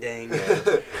ding ding ding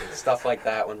and stuff like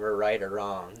that when we're right or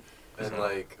wrong. And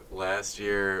like last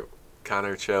year,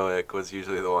 Connor Chowick was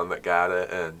usually the one that got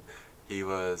it, and he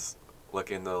was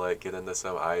looking to like get into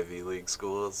some Ivy League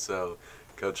schools. So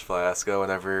Coach Flasco,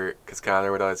 because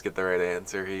Connor would always get the right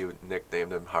answer, he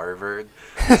nicknamed him Harvard.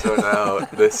 So now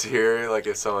this year, like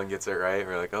if someone gets it right,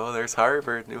 we're like, oh, there's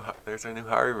Harvard, there's our new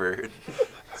Harvard.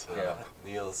 So yeah.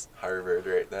 Neil's Harvard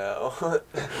right now.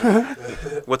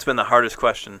 What's been the hardest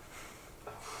question?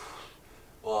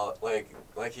 Well, like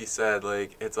he said,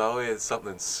 like it's always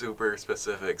something super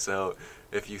specific. So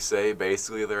if you say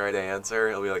basically the right answer,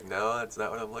 he'll be like, no, that's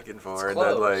not what I'm looking for. And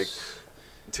then like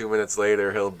 2 minutes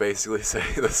later, he'll basically say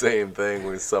the same thing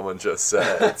with someone just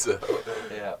said. So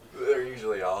yeah, they're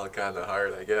usually all kind of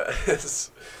hard, I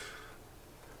guess.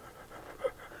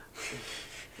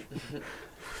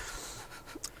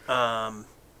 I'm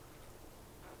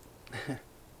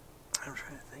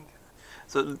trying to think.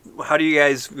 So how do you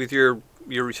guys, with your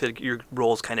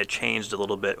roles kind of changed a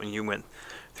little bit when you went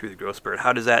through the growth spurt?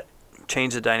 How does that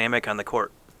change the dynamic on the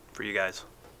court for you guys?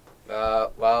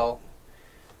 Well,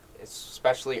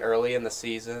 especially early in the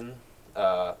season,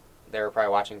 they were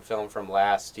probably watching film from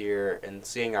last year and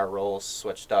seeing our roles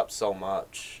switched up so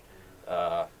much.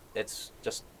 It's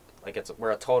just like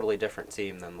we're a totally different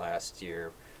team than last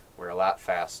year. We're a lot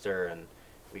faster and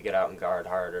we get out and guard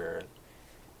harder. And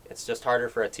it's just harder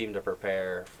for a team to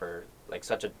prepare for like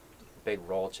such a big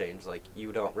role change. Like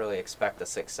you don't really expect a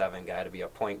 6'7" guy to be a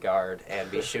point guard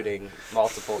and be shooting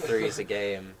multiple threes a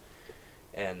game,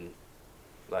 and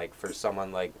like for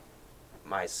someone like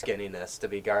my skinniness to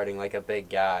be guarding like a big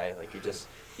guy, like you just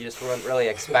wouldn't really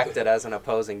expect it as an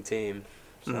opposing team.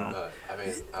 So I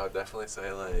mean, I would definitely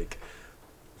say like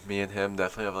me and him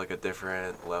definitely have like a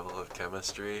different level of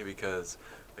chemistry, because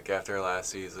like after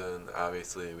last season,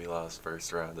 obviously we lost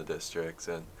first round of districts,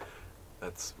 and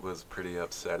that was pretty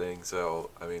upsetting. So,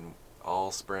 I mean,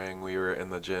 all spring we were in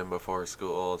the gym before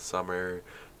school, summer,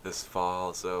 this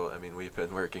fall. So, I mean, we've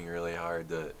been working really hard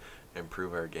to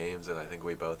improve our games, and I think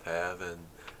we both have. And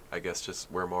I guess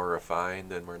just we're more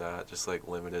refined, and we're not just, like,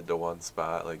 limited to one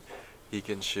spot. Like, he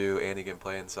can shoot, and he can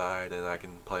play inside, and I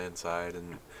can play inside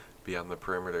and be on the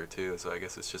perimeter, too. So I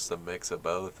guess it's just a mix of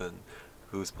both, and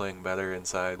who's playing better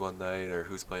inside one night or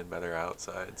who's playing better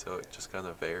outside. So it just kind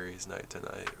of varies night to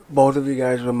night. Both of you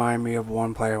guys remind me of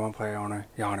one player owner,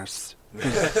 Giannis.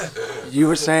 You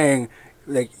were saying,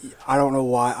 like, I don't know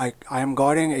why. I am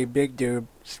guarding a big dude,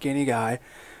 skinny guy.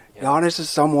 Yeah. Giannis is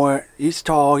somewhat, he's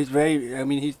tall, he's very, I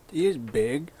mean, he is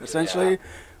big, essentially,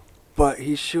 but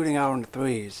he's shooting out on the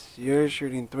threes. You're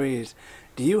shooting threes.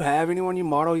 Do you have anyone you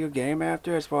model your game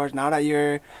after, as far as now that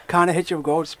you're kind of hit your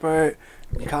growth spurt?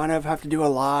 You kind of have to do a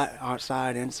lot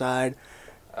outside, inside.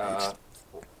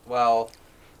 Well,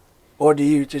 or do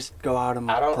you just go out and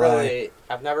play?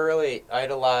 I've never really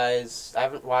idolized. I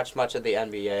haven't watched much of the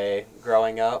NBA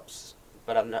growing up,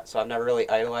 but I've never really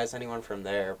idolized anyone from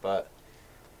there. But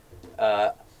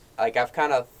like I've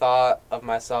kind of thought of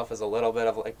myself as a little bit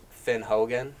of like Finn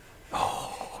Hogan.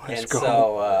 Oh, And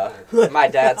so my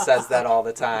dad says that all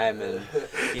the time, and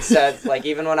he said, like,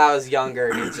 even when I was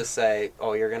younger, he'd just say,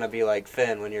 "Oh, you're gonna be like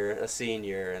Finn when you're a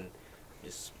senior,"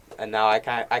 and now I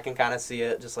can kind of see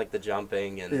it, just like the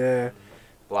jumping and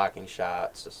blocking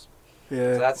shots.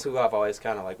 So that's who I've always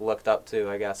kind of like looked up to,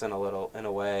 I guess, in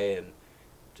a way, and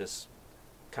just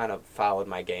kind of followed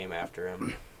my game after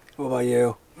him. What about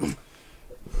you?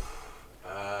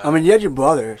 I mean, you had your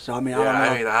brother, so I mean, yeah, I don't know.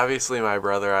 I mean, obviously my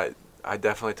brother, I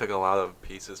definitely took a lot of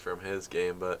pieces from his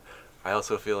game, but I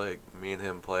also feel like me and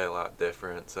him play a lot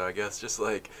different. So I guess just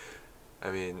like,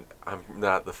 I mean, I'm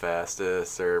not the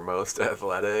fastest or most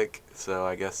athletic, so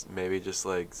I guess maybe just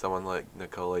like someone like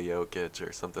Nikola Jokic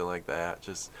or something like that,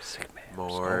 just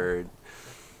more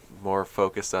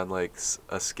focused on like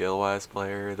a skill-wise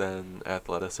player than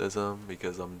athleticism,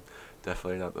 because I'm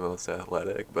definitely not the most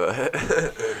athletic. But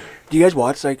do you guys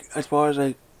watch, like, as far as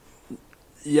like,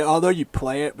 yeah, although you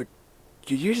play it, but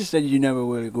you just said you never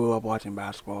really grew up watching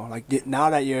basketball. Like,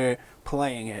 now that you're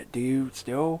playing it, do you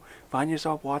still find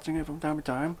yourself watching it from time to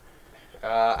time?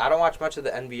 I don't watch much of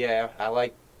the NBA. I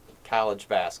like college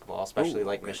basketball, especially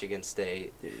Michigan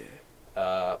State.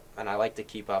 Yeah. And I like to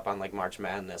keep up on like March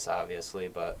Madness, obviously,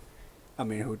 but I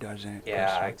mean, who doesn't?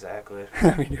 Yeah, exactly.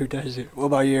 I mean, who doesn't? What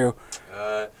about you?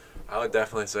 I would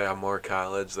definitely say I'm more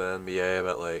college than NBA,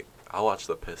 but like I'll watch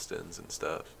the Pistons and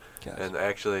stuff. Gotcha. And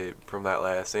actually, from that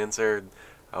last answer,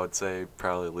 I would say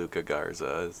probably Luka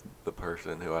Garza is the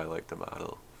person who I like to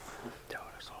model. Oh,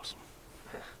 that's awesome.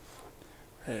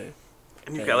 Hey.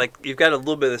 And you've got a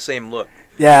little bit of the same look.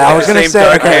 Yeah, I was gonna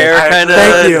say, okay,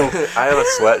 thank you. I have a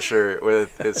sweatshirt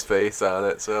with his face on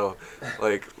it, so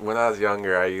like when I was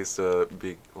younger, I used to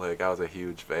be like I was a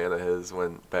huge fan of his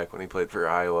back when he played for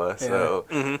Iowa.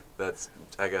 So that's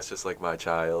I guess just like my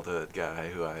childhood guy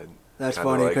who I kind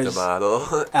of like to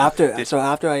model.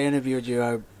 after I interviewed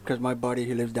you, because my buddy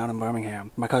who lives down in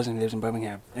Birmingham, my cousin lives in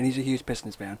Birmingham, and he's a huge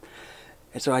Pistons fan.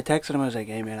 And so I texted him. I was like,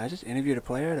 "Hey man, I just interviewed a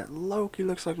player that low-key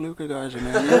looks like Luka Garza,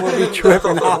 man. You will be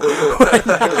tripping out."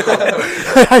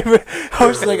 I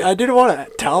was like, I didn't want to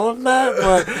tell him that,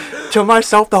 but to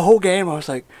myself, the whole game, I was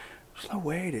like, "There's no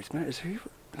way this man is he?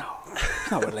 No,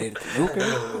 it's not related to Luka."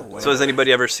 No, so has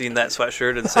anybody ever seen that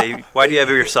sweatshirt and say, "Why do you have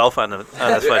yourself on a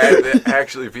sweatshirt?"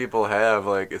 Actually, people have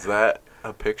like, "Is that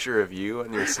a picture of you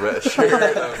on your sweatshirt?"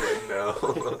 I'm like,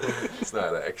 no, it's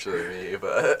not actually me,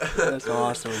 but that's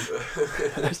awesome.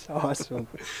 That's awesome.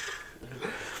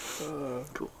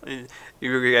 Cool.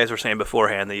 You guys were saying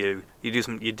beforehand that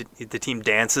the team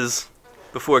dances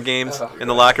before games in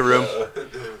the locker room.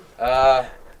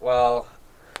 Well,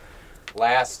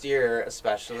 last year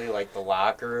especially, like the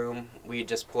locker room, we'd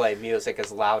just play music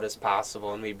as loud as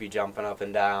possible, and we'd be jumping up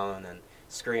and down and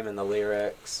screaming the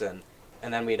lyrics, and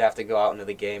then we'd have to go out into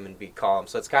the game and be calm.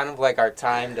 So it's kind of like our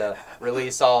time to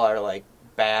release all our like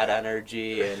bad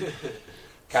energy and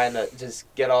kind of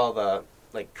just get all the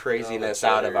like craziness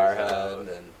out of our head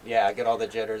and get all the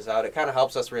jitters out. It kind of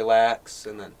helps us relax.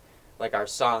 And then like our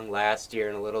song last year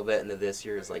and a little bit into this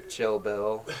year is like Chill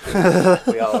Bill.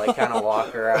 We all like kind of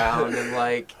walk around and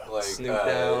like snoop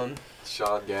down.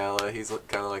 Sean Gala, he's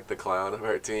kind of like the clown of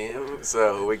our team.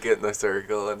 So we get in a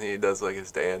circle and he does like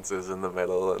his dances in the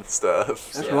middle and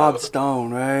stuff. That's Rob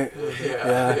Stone, right?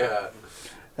 Yeah.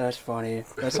 That's funny.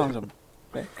 That sounds a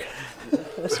big.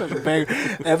 That sounds a big.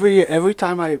 Every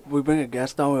time we bring a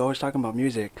guest on, we always talking about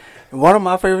music. And one of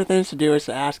my favorite things to do is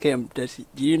to ask him, do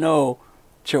you know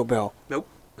Chill Bill? Nope.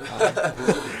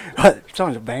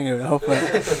 Sounds a banger though.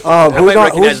 But, I might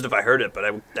recognize it if I heard it, but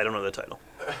I don't know the title.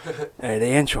 Hey, the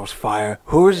intro's fire.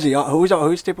 Who's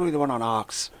typically the one on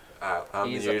Ox? I'm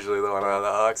usually the one on the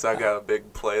Ox. I got a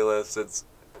big playlist.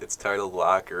 It's titled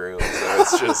Locker Room, so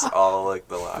it's just all like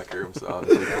the locker room songs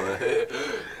we play.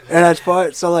 And as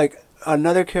far so like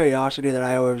another curiosity that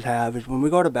I always have is when we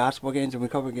go to basketball games and we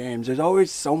cover games, there's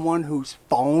always someone whose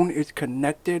phone is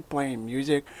connected playing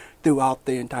music throughout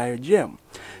the entire gym.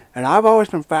 And I've always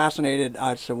been fascinated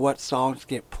as to what songs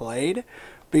get played,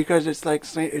 because it's like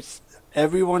it's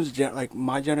everyone's like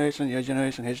my generation, your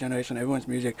generation, his generation, everyone's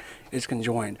music is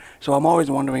conjoined. So I'm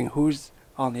always wondering who's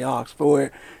on the aux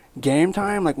for game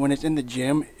time. Like when it's in the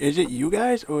gym, is it you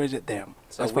guys or is it them?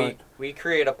 So we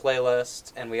create a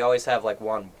playlist, and we always have like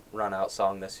one run out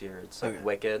song this year. It's like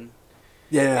Wicked.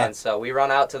 Yeah. And so we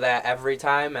run out to that every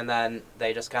time, and then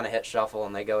they just kind of hit shuffle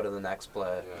and they go to the next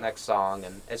next song,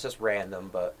 and it's just random,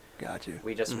 but got you.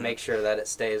 We just make sure that it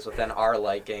stays within our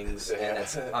likings and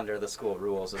it's under the school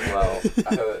rules as well.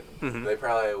 They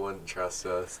probably wouldn't trust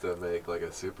us to make like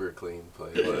a super clean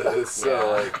playlist.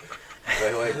 So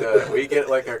like we get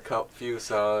like a few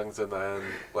songs, and then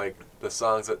like the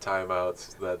songs at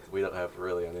timeouts, that we don't have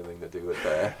really anything to do with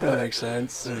that. That makes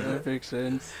sense. That makes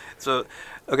sense. So,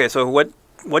 okay, so what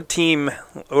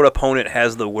opponent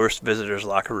has the worst visitors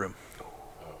locker room?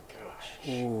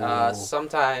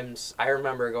 Sometimes I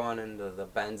remember going into the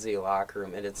Benzie locker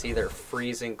room, and it's either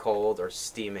freezing cold or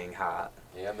steaming hot.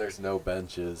 Yeah, and there's no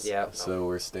benches, so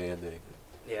we're standing.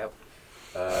 Yep.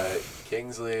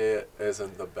 Kingsley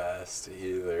isn't the best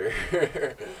either.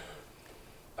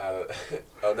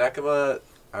 Onekama,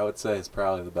 I would say, is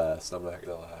probably the best. I'm not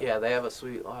gonna lie. Yeah, they have a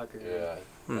sweet locker room. Yeah,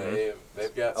 Mm-hmm.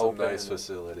 they've got some nice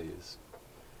facilities,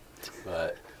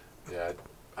 but yeah,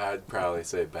 I'd probably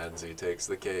say Benzie takes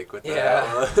the cake with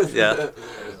that one. Yeah. It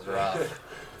was rough.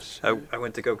 I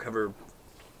went to go cover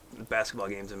basketball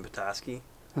games in Petoskey.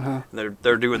 Uh-huh. They're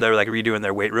like redoing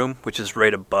their weight room, which is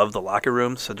right above the locker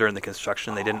room. So during the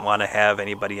construction, they didn't want to have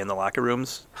anybody in the locker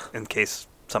rooms in case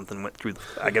something went through.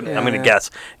 I'm going to guess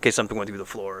in case something went through the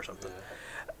floor or something.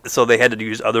 So they had to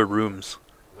use other rooms.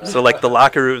 So like the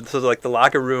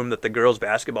locker room that the girls'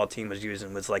 basketball team was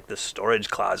using was like this storage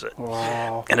closet.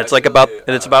 Wow. And it's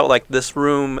about like this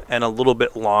room and a little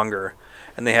bit longer.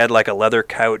 And they had like a leather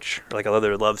couch, like a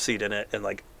leather love seat in it, and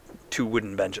like 2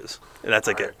 wooden benches. And that's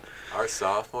like it. Our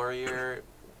sophomore year,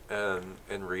 in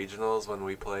regionals, when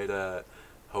we played at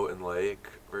Houghton Lake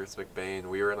versus McBain,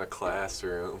 we were in a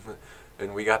classroom,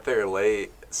 and we got there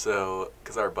late, so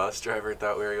because our bus driver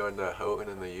thought we were going to Houghton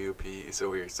in the UP,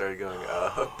 so we started going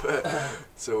up.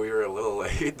 So we were a little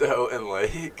late to Houghton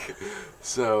Lake.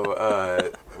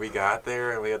 So we got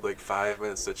there, and we had like 5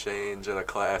 minutes to change in a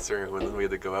classroom, and then we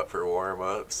had to go up for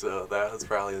warm-up. So that was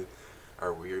probably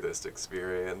our weirdest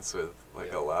experience with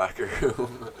like a locker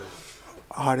room.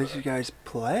 How did you guys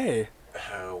play?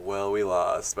 Well, we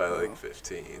lost by like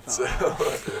 15. So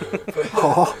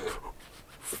Oh.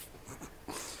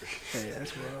 Hey,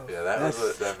 that's rough. yeah, that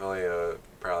was definitely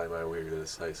probably my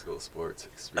weirdest high school sports Oh,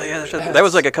 experience. yeah, that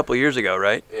was like a couple years ago,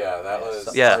 right? Yeah, that was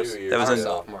 2 years that was ago. in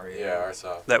sophomore year. Yeah, our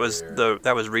sophomore That was year.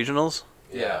 that was regionals.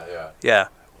 Yeah. Yeah.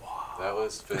 That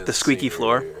was Finn's the squeaky senior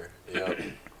floor? year. Yep.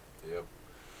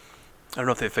 I don't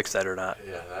know if they fixed that or not.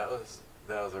 Yeah, that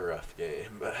was a rough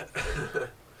game, but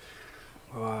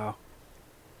Wow.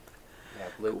 Yeah,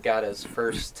 Luke got his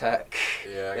first tech.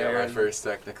 yeah, I got my first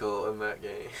technical in that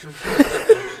game.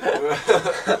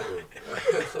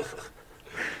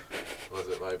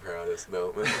 Wasn't my proudest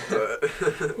moment, but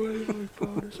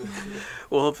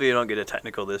Well, hopefully you don't get a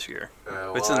technical this year.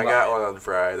 well, I got one on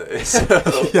Friday. So.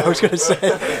 Yeah, I was gonna say.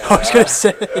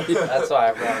 That's why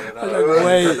I brought it up.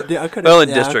 Wait, I could. Well, in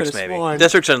districts maybe.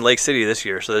 Districts are in Lake City this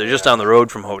year, so they're just down the road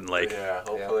from Houghton Lake. Yeah,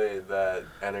 hopefully that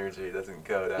energy doesn't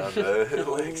go down to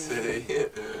Lake City.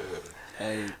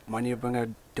 Hey, might need to bring a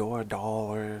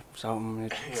doll or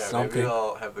something. Yeah, something. maybe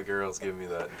I'll have the girls give me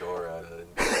that Dora and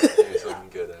give me some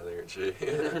good energy.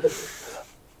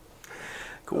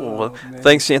 Cool. Well,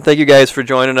 thank you guys for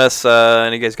joining us.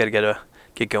 And you guys got to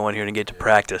get going here and get to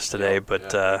practice today.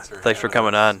 But thanks for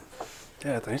coming on.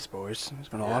 Yeah, thanks, boys. It's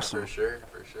been Yeah, awesome. For sure.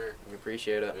 We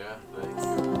appreciate it. Yeah, thanks.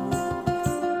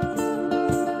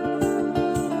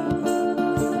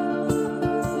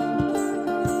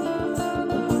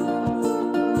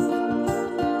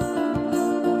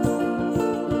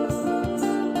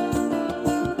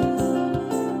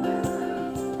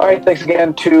 All right, thanks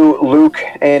again to Luke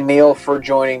and Neil for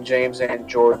joining James and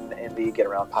Jordan in the Get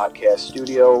Around podcast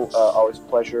studio. Always a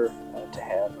pleasure to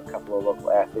have a couple of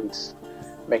local athletes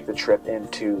make the trip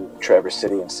into Traverse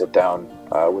City and sit down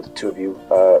with the two of you.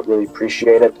 Really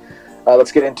appreciate it.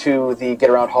 Let's get into the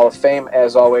Get Around Hall of Fame.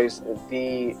 As always,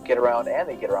 the Get Around and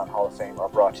the Get Around Hall of Fame are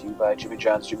brought to you by Jimmy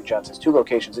John's. Jimmy John's has 2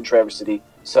 locations in Traverse City.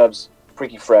 Subs,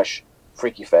 freaky fresh,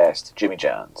 freaky fast. Jimmy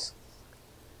John's.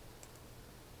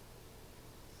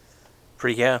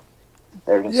 Yeah.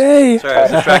 There it is. Yay! Sorry,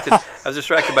 I was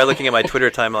distracted by looking at my Twitter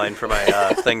timeline for my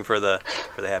thing for the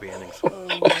happy endings.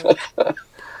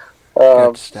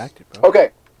 Got distracted, bro. Okay,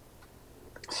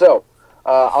 so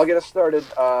I'll get us started.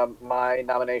 My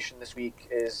nomination this week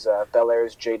is Bel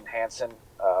Air's Jaden Hansen.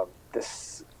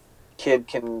 This kid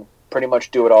can pretty much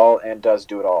do it all and does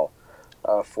do it all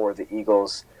for the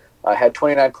Eagles. Had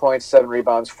 29 points, 7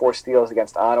 rebounds, 4 steals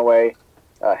against Onaway.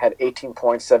 Had 18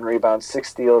 points, 7 rebounds, 6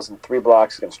 steals, and 3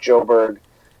 blocks against Joburg.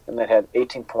 And then had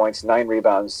 18 points, 9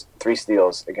 rebounds, 3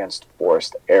 steals against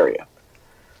Forest Area.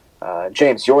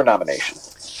 James, your nomination.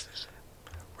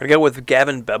 We're going to go with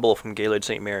Gavin Beble from Gaylord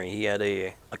St. Mary. He had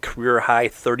a career-high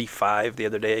 35 the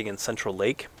other day against Central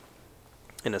Lake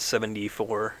in a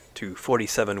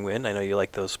 74-47 win. I know you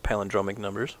like those palindromic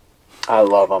numbers. I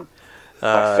love him.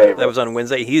 My favorite. That was on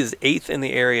Wednesday. He is 8th in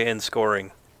the area in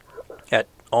scoring at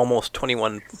almost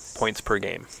 21 points per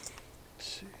game.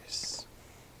 Jeez.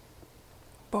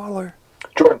 Baller.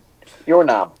 Jordan, your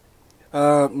nom.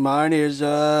 Mine is,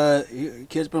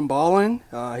 kid's been balling.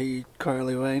 He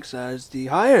currently ranks as the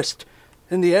highest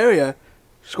in the area,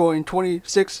 scoring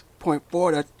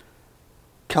 26.4. That's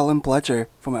Kellen Pletcher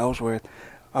from Ellsworth.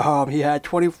 He had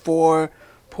 24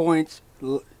 points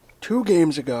 2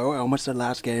 games ago. I almost said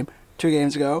last game. 2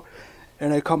 games ago.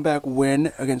 And a comeback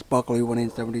win against Buckley, winning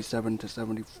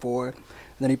 77-74. And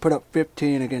then he put up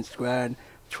 15 against Grand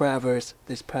Traverse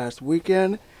this past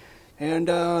weekend.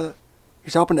 And,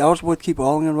 he's helping Ellsworth keep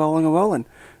rolling and rolling and rolling.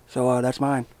 So that's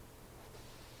mine.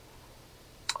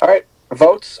 All right.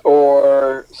 Votes,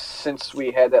 or since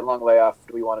we had that long layoff,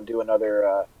 do we want to do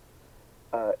another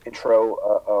intro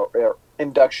or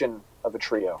induction of a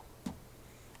trio?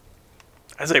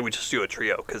 I say we just do a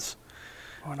trio because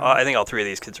I think all 3 of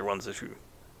these kids are ones that you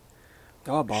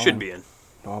should be in.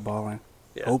 All balling.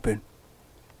 Yeah. Open.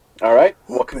 All right.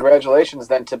 Well, congratulations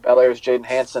then to Bel Air's Jaden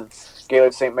Hansen,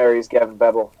 Gaylord St. Mary's Gavin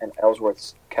Bevel, and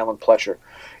Ellsworth's Kellen Pletcher.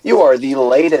 You are the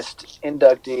latest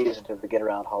inductees into the Get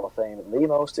Around Hall of Fame, the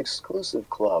most exclusive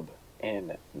club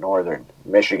in northern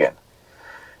Michigan.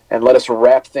 And let us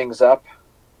wrap things up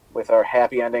with our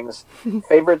happy endings.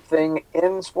 Favorite thing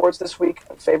in sports this week,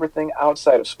 favorite thing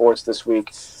outside of sports this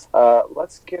week.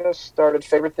 Let's get us started.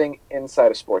 Favorite thing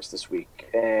inside of sports this week.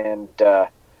 And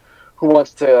who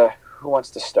wants to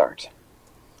start?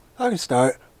 I can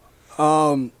start.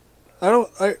 I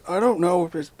don't know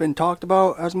if it's been talked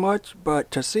about as much,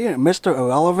 but to see Mr.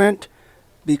 Irrelevant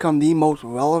become the most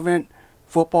relevant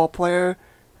football player,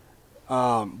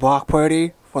 Brock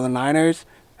Purdy for the Niners,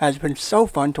 has been so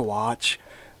fun to watch.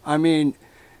 I mean,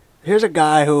 here's a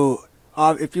guy who,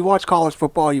 if you watch college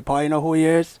football, you probably know who he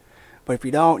is. But if you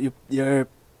don't, you're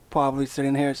probably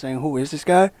sitting here saying, who is this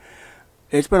guy?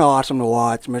 It's been awesome to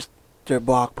watch Mr.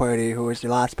 Brock Purdy, who is the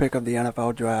last pick of the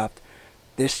NFL draft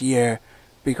this year,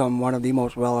 become one of the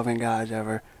most relevant guys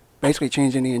ever. Basically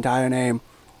changing the entire name.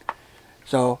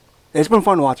 So, it's been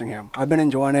fun watching him. I've been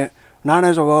enjoying it.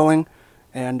 Niners are rolling,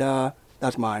 and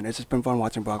that's mine. It's just been fun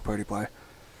watching Brock Purdy play.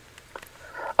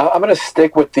 I'm going to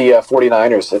stick with the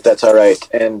 49ers, if that's all right.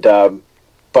 And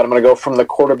but I'm going to go from the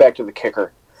quarterback to the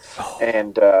kicker.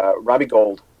 And Robbie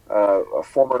Gould, a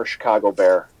former Chicago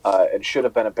Bear, and should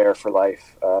have been a Bear for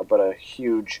life, but a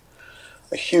huge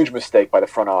mistake by the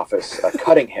front office,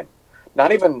 cutting him.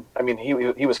 Not even, I mean,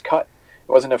 he was cut.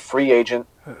 It wasn't a free agent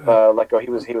let go.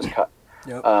 He was cut.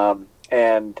 Yep.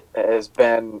 And has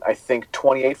been, I think,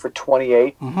 28 for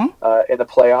 28 in the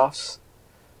playoffs.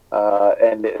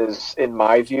 And is, in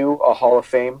my view, a Hall of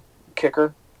Fame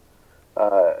kicker,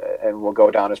 and will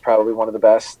go down as probably one of the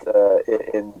best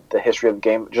in the history of the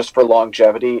game, just for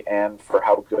longevity and for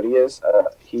how good he is.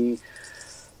 He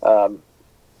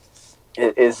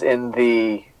is in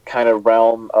the kind of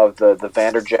realm of the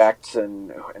Vanderjagts,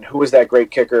 and who was that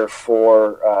great kicker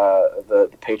for the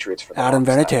Patriots? For Adam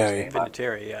Vinatieri.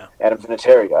 Vinatieri, yeah. Adam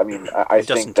Vinatieri. I mean, I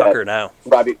Justin think Tucker that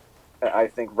now. I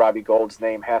think Robbie Gould's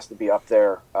name has to be up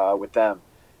there with them.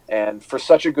 And for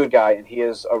such a good guy, and he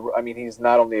is, he's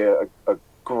not only a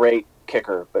great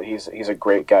kicker, but he's a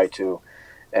great guy too.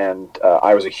 And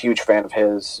I was a huge fan of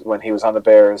his when he was on the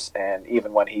Bears, and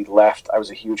even when he left, I was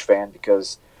a huge fan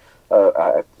because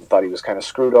I thought he was kind of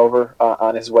screwed over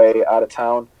on his way out of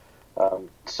town.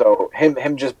 So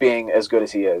him just being as good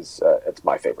as he is, it's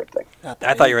my favorite thing.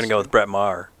 I thought you were going to go with Brett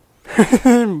Maher.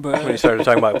 When you started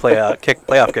talking about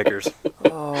playoff kickers.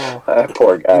 Oh,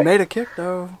 poor guy. He made a kick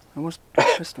though. Almost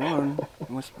missed one.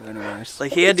 Anyways,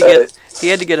 Like he had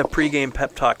to get a pregame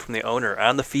pep talk from the owner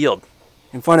on the field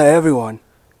in front of everyone.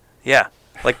 Yeah,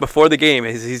 like before the game,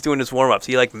 he's doing his warm ups.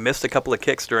 He missed a couple of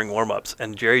kicks during warm ups,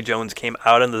 and Jerry Jones came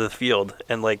out into the field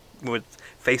and went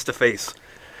face to face.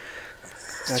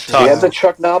 He has the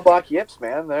Chuck Knobloch yips,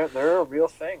 man. They're a real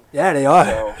thing. Yeah, they are.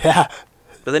 So. Yeah.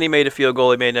 But then he made a field goal.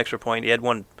 He made an extra point.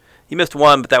 He missed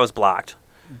one, but that was blocked.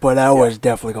 But that was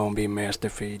definitely going to be missed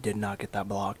if he did not get that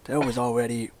blocked. It was a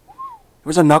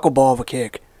knuckleball of a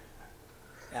kick.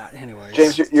 Yeah, anyways.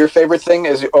 James, your favorite thing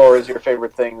is your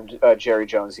favorite thing Jerry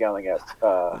Jones yelling at?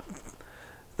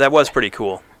 That was pretty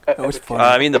cool. That was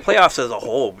fun. The playoffs as a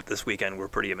whole this weekend were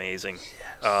pretty amazing.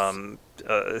 Yes.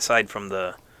 Aside from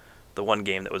the one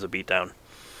game that was a beatdown.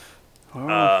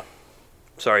 Oh.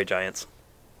 Sorry, Giants.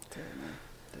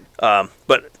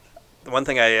 But the one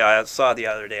thing I saw the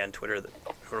other day on Twitter that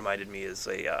reminded me is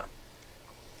a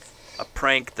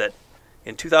prank that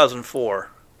in 2004,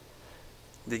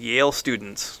 the Yale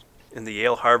students in the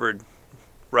Yale-Harvard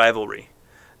rivalry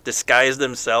disguised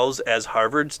themselves as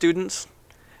Harvard students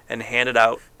and handed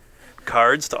out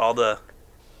cards to all the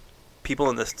people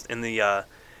in the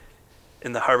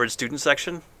Harvard student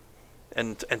section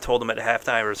and told them at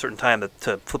halftime or a certain time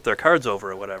to flip their cards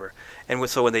over or whatever. And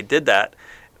so when they did that,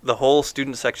 the whole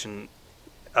student section,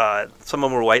 some of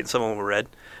them were white and some of them were red,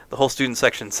 the whole student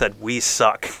section said, "We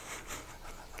suck."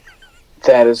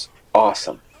 That is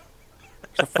awesome.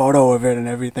 There's a photo of it and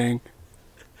everything.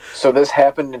 So this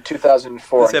happened in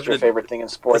 2004. It's your favorite thing in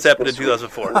sports. This happened in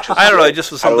 2004. I don't know. It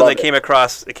just was something that came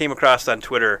across. It came across on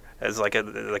Twitter as like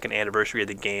an anniversary of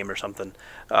the game or something.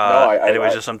 And it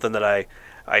was just something that I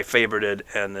favorited,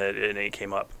 and it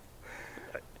came up.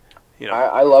 You know,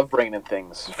 I love bringing in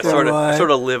things. I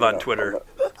sort of live on Twitter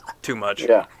too much.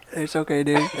 Yeah, it's okay,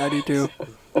 dude. I do too.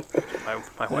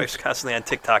 My wife's constantly on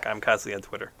TikTok. I'm constantly on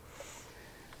Twitter.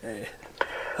 Hey.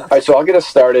 All right, so I'll get us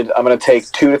started. I'm going to take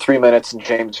 2 to 3 minutes, and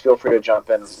James, feel free to jump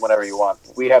in whenever you want.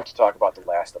 We have to talk about The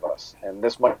Last of Us, and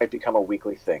this might become a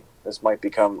weekly thing. This might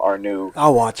become our new...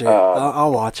 I'll watch it.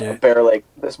 I'll watch it. Bear Lake.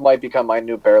 This might become my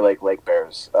new Bear Lake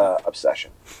Bears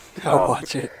obsession. I'll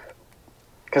watch it.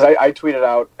 Because I tweeted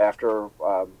out after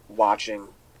watching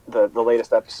the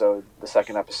latest episode, the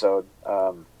second episode,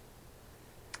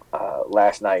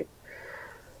 last night,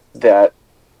 that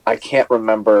I can't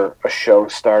remember a show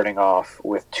starting off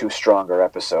with 2 stronger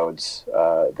episodes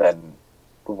than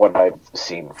what I've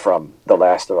seen from The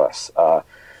Last of Us.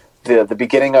 The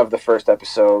beginning of the first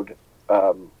episode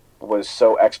was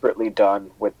so expertly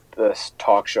done with this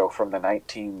talk show from the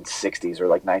 1960s, or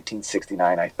like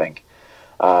 1969, I think.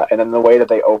 And then the way that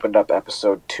they opened up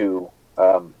episode 2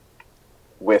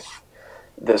 with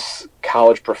this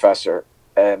college professor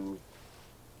and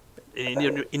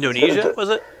in Indonesia, was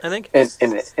it? I think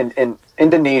in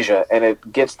Indonesia, and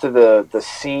it gets to the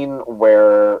scene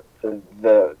where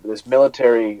this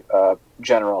military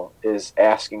general is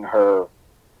asking her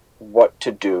what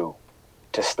to do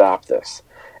to stop this,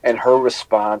 and her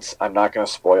response, I'm not going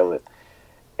to spoil it,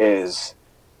 is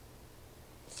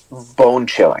bone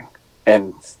chilling,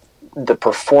 and the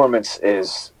performance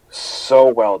is so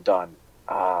well done.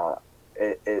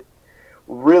 It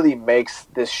really makes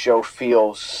this show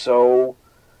feel so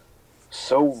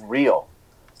real.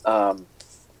 And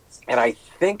I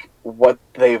think what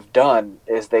they've done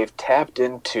is they've tapped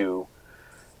into,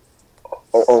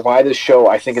 or why this show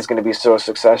I think is going to be so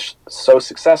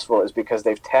successful is because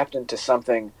they've tapped into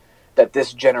something that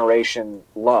this generation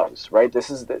loves, right? This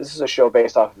is a show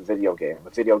based off of a video game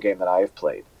that I have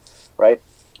played, right?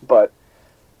 But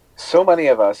so many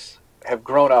of us have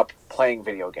grown up playing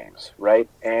video games, right?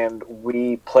 And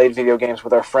we played video games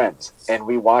with our friends, and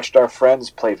we watched our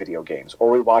friends play video games, or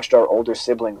we watched our older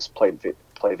siblings play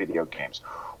video games,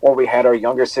 or we had our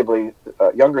younger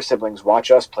siblings watch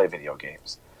us play video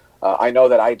games. I know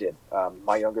that I did.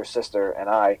 My younger sister and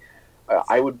I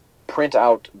would print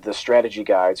out the strategy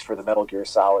guides for the Metal Gear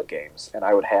Solid games, and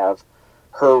I would have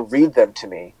her read them to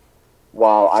me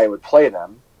while I would play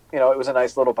them. You know, it was a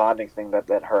nice little bonding thing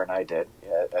that her and I did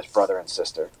as brother and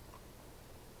sister.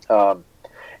 And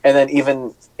then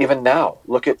even now,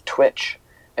 look at Twitch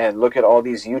and look at all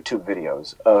these YouTube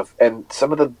videos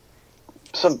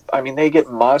they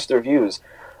get monster views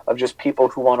of just people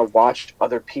who want to watch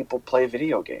other people play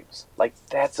video games. Like,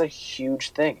 that's a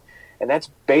huge thing. And that's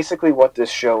basically what this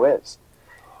show is.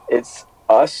 It's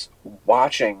us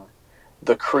watching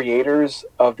the creators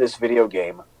of this video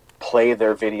game play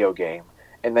their video game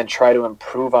and then try to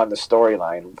improve on the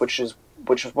storyline, which is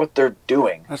what they're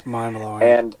doing. That's mind-blowing.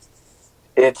 And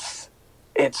it's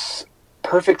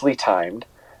perfectly timed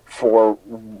for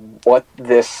what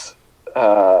this,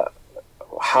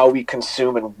 how we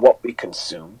consume and what we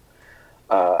consume.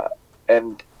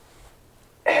 And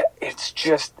it's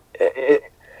just...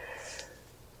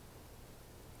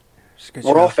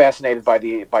 We're all fascinated by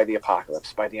the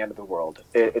apocalypse, by the end of the world.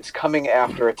 It's coming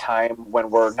after a time when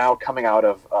we're now coming out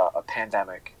of a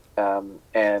pandemic,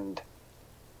 and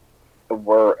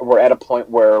we're at a point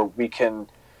where we can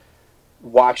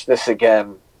watch this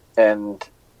again and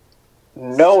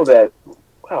know that,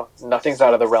 well, nothing's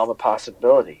out of the realm of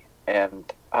possibility.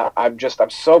 And I'm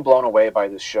so blown away by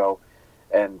this show,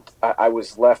 and I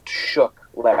was left shook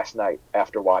last night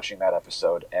after watching that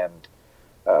episode, and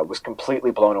was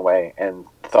completely blown away and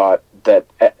thought that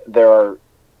there are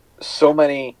so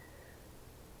many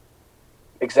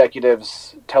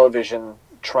executives, television,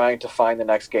 trying to find the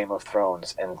next Game of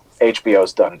Thrones, and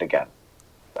HBO's done it again,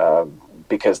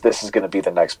 because this is going to be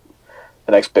the next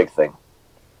big thing.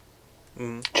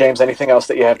 James, anything else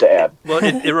that you have to add? Well,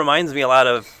 it reminds me a lot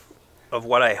of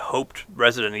what I hoped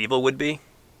Resident Evil would be.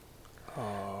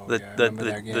 Oh,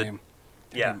 that game.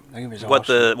 Yeah, what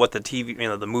the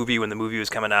TV, the movie, when the movie was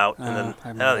coming out, and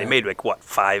then they made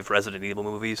 5 Resident Evil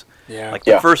movies. Yeah,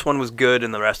 the first one was good,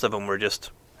 and the rest of them were just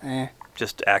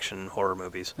action horror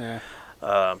movies. Yeah,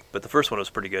 But the first one was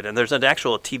pretty good. And there's an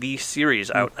actual TV series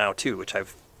out now too, which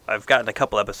I've gotten a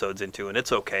couple episodes into, and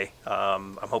it's okay.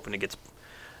 I'm hoping it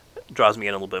draws me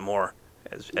in a little bit more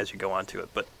as you go on to it.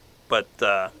 But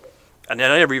and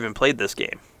I never even played this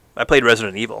game. I played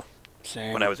Resident Evil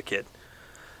when I was a kid,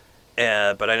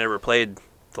 but I never played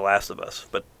The Last of Us.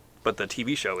 But the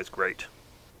TV show is great.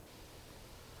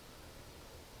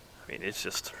 I mean, it's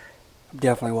just... I'm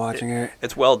definitely watching it.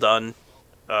 It's well done.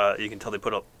 You can tell they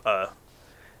put up...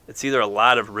 it's either a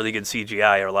lot of really good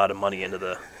CGI or a lot of money into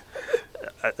the...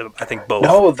 I think both.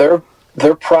 No, they're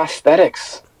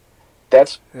prosthetics.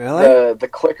 That's really? the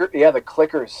clicker. Yeah, the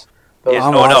clickers. Yes.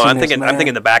 I'm I'm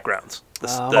thinking the backgrounds. The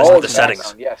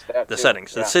settings. Yes, that the too.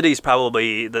 settings. Yeah. The city's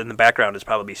probably in the background is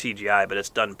probably CGI, but it's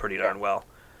done pretty darn well.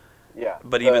 Yeah.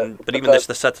 But even just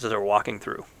the sets that they're walking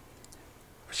through.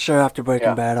 Sure, after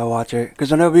Breaking Bad, I'll watch it because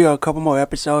there'll be a couple more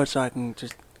episodes, so I can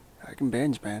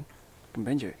binge, man. I can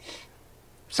binge it.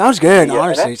 Sounds good,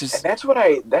 honestly. And that's what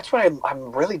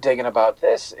I'm really digging about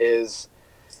this is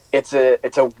it's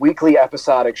a weekly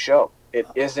episodic show. It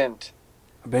isn't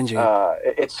binging.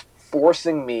 It's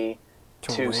forcing me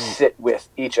to sit with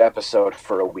each episode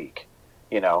for a week,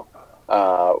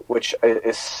 which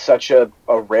is such a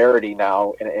rarity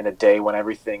now in a day when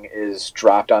everything is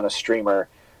dropped on a streamer.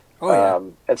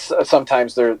 It's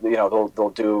sometimes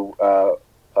they'll do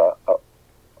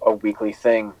a weekly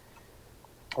thing.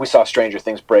 We saw Stranger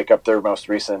Things break up their most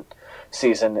recent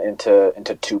season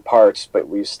into 2 parts, but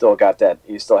you still have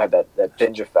that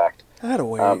binge effect. I had to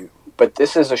wait. But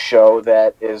this is a show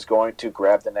that is going to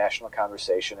grab the national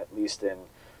conversation, at least in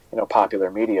popular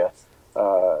media,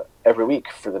 every week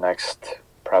for the next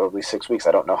probably 6 weeks.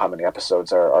 I don't know how many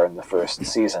episodes are in the first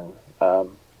season,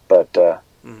 but a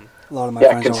lot of my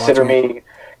friends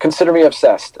consider me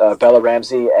obsessed. Bella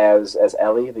Ramsey as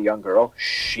Ellie, the young girl,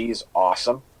 she's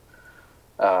awesome.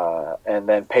 And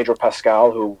then Pedro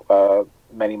Pascal, who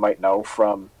many might know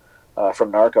from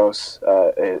Narcos,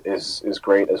 is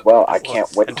great as well. I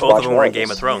can't wait to watch more. And both of them were in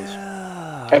Game of Thrones.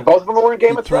 Yeah. And both of them were in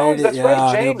Game of Thrones. That's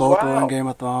right, James. They both were in Game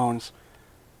of Thrones.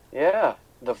 Yeah,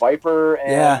 the Viper,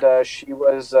 and she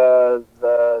was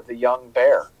the young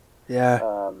bear.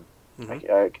 Yeah.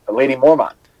 Lady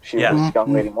Mormont. She was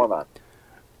young Lady Mormont.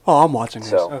 Oh, I'm watching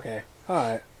this. So, okay. All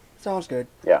right. Sounds good.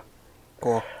 Yeah.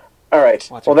 Cool. All right.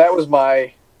 Well, that was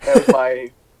my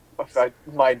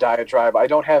my diatribe. I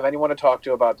don't have anyone to talk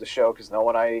to about the show because no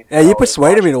one you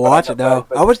persuaded me to watch it though.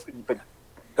 I was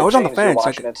on the fence.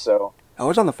 Watching it, so I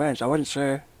was on the fence. I wasn't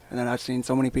sure, and then I've seen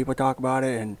so many people talk about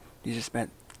it, and you just spent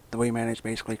 3 minutes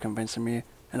basically convincing me,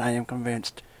 and I am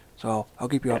convinced. So I'll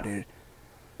keep you updated.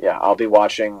 Yeah, I'm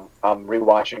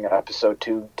rewatching episode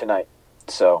 2 tonight.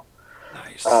 So.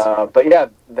 Nice. But yeah,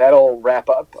 that'll wrap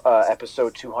up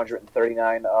episode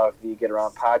 239 of the Get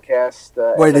Around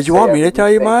podcast. Wait, did you want me to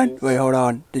tell you mine? Wait, hold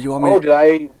on. Did you want me? Oh, did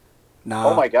I? No.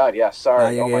 Oh my God, yeah.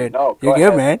 Sorry. No, you're no, you're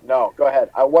good, man. No, go ahead.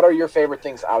 What are your favorite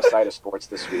things outside of sports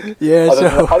this week? Yeah,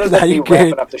 other than me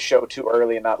wrapping up the show too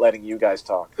early and not letting you guys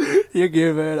talk. You're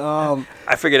good, man.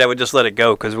 I figured I would just let it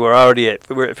go because we're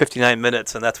at 59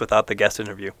 minutes, and that's without the guest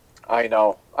interview. I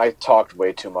know. I talked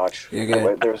way too much. You're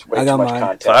good. There's way too much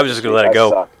content. So I was just going to let it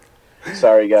go.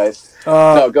 Sorry, guys.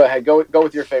 No, go ahead. Go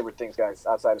with your favorite things, guys,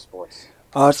 outside of sports.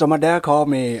 So my dad called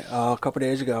me a couple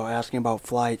days ago asking about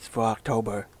flights for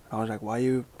October. I was like, why are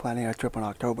you planning a trip in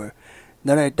October?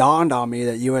 Then it dawned on me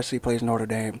that USC plays Notre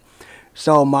Dame.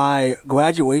 So my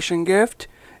graduation gift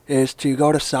is to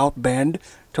go to South Bend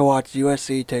to watch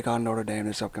USC take on Notre Dame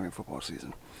this upcoming football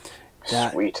season.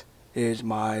 Sweet. That is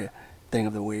my thing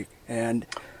of the week. And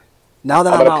now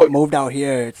that I'm moved out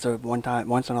here, it's a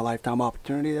once in a lifetime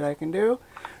opportunity that I can do.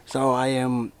 So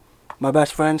my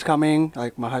best friend's coming,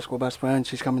 like my high school best friend,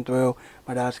 she's coming through.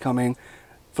 My dad's coming,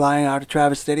 flying out to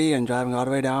Traverse City and driving all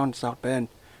the way down to South Bend,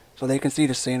 so they can see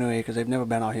the scenery because they've never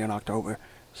been out here in October.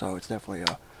 So it's definitely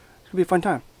it's gonna be a fun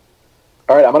time.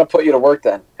 All right, I'm gonna put you to work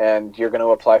then, and you're gonna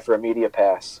apply for a media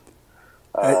pass,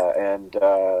 and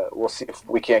we'll see if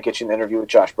we can't get you an interview with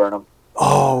Josh Burnham.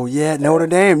 Oh, yeah, Notre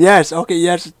Dame. Yes. Okay,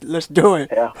 yes, let's do it.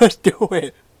 Yeah. Let's do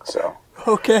it. So.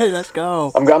 Okay, let's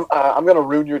go. I'm going to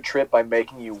ruin your trip by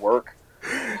making you work.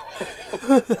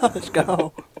 Let's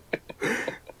go.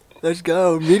 Let's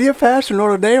go. Media pass for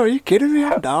Notre Dame? Are you kidding me?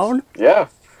 I'm down. Yeah.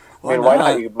 Why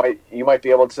not? You might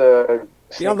be able to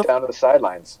sneak down to the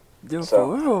sidelines. Yeah,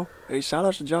 for real. Hey, shout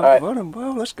out to Josh Burnham.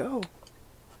 Well, let's go.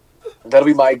 That'll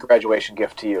be my graduation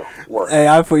gift to you. Work. Hey,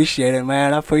 I appreciate it,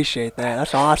 man. I appreciate that.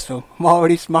 That's awesome. I'm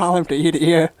already smiling to ear to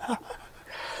ear.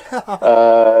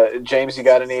 James, you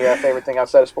got any favorite thing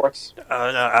outside of sports? No,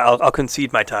 I'll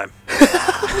concede my time.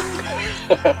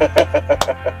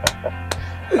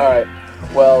 All right.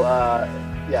 Well,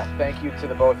 yeah, thank you to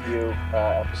the both of you.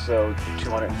 Episode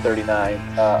 239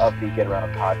 of the Get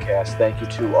Around podcast. Thank you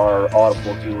to our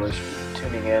Audible viewers for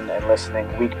tuning in and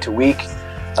listening week to week.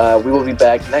 We will be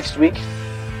back next week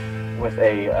with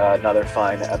another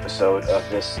fine episode of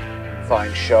this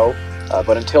fine show.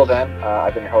 But until then,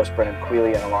 I've been your host, Brendan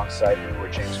Quealy, and alongside me were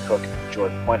James Cook and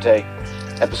Jordan Puente.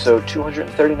 Episode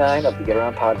 239 of the Get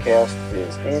Around podcast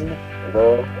is in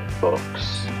the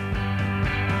books.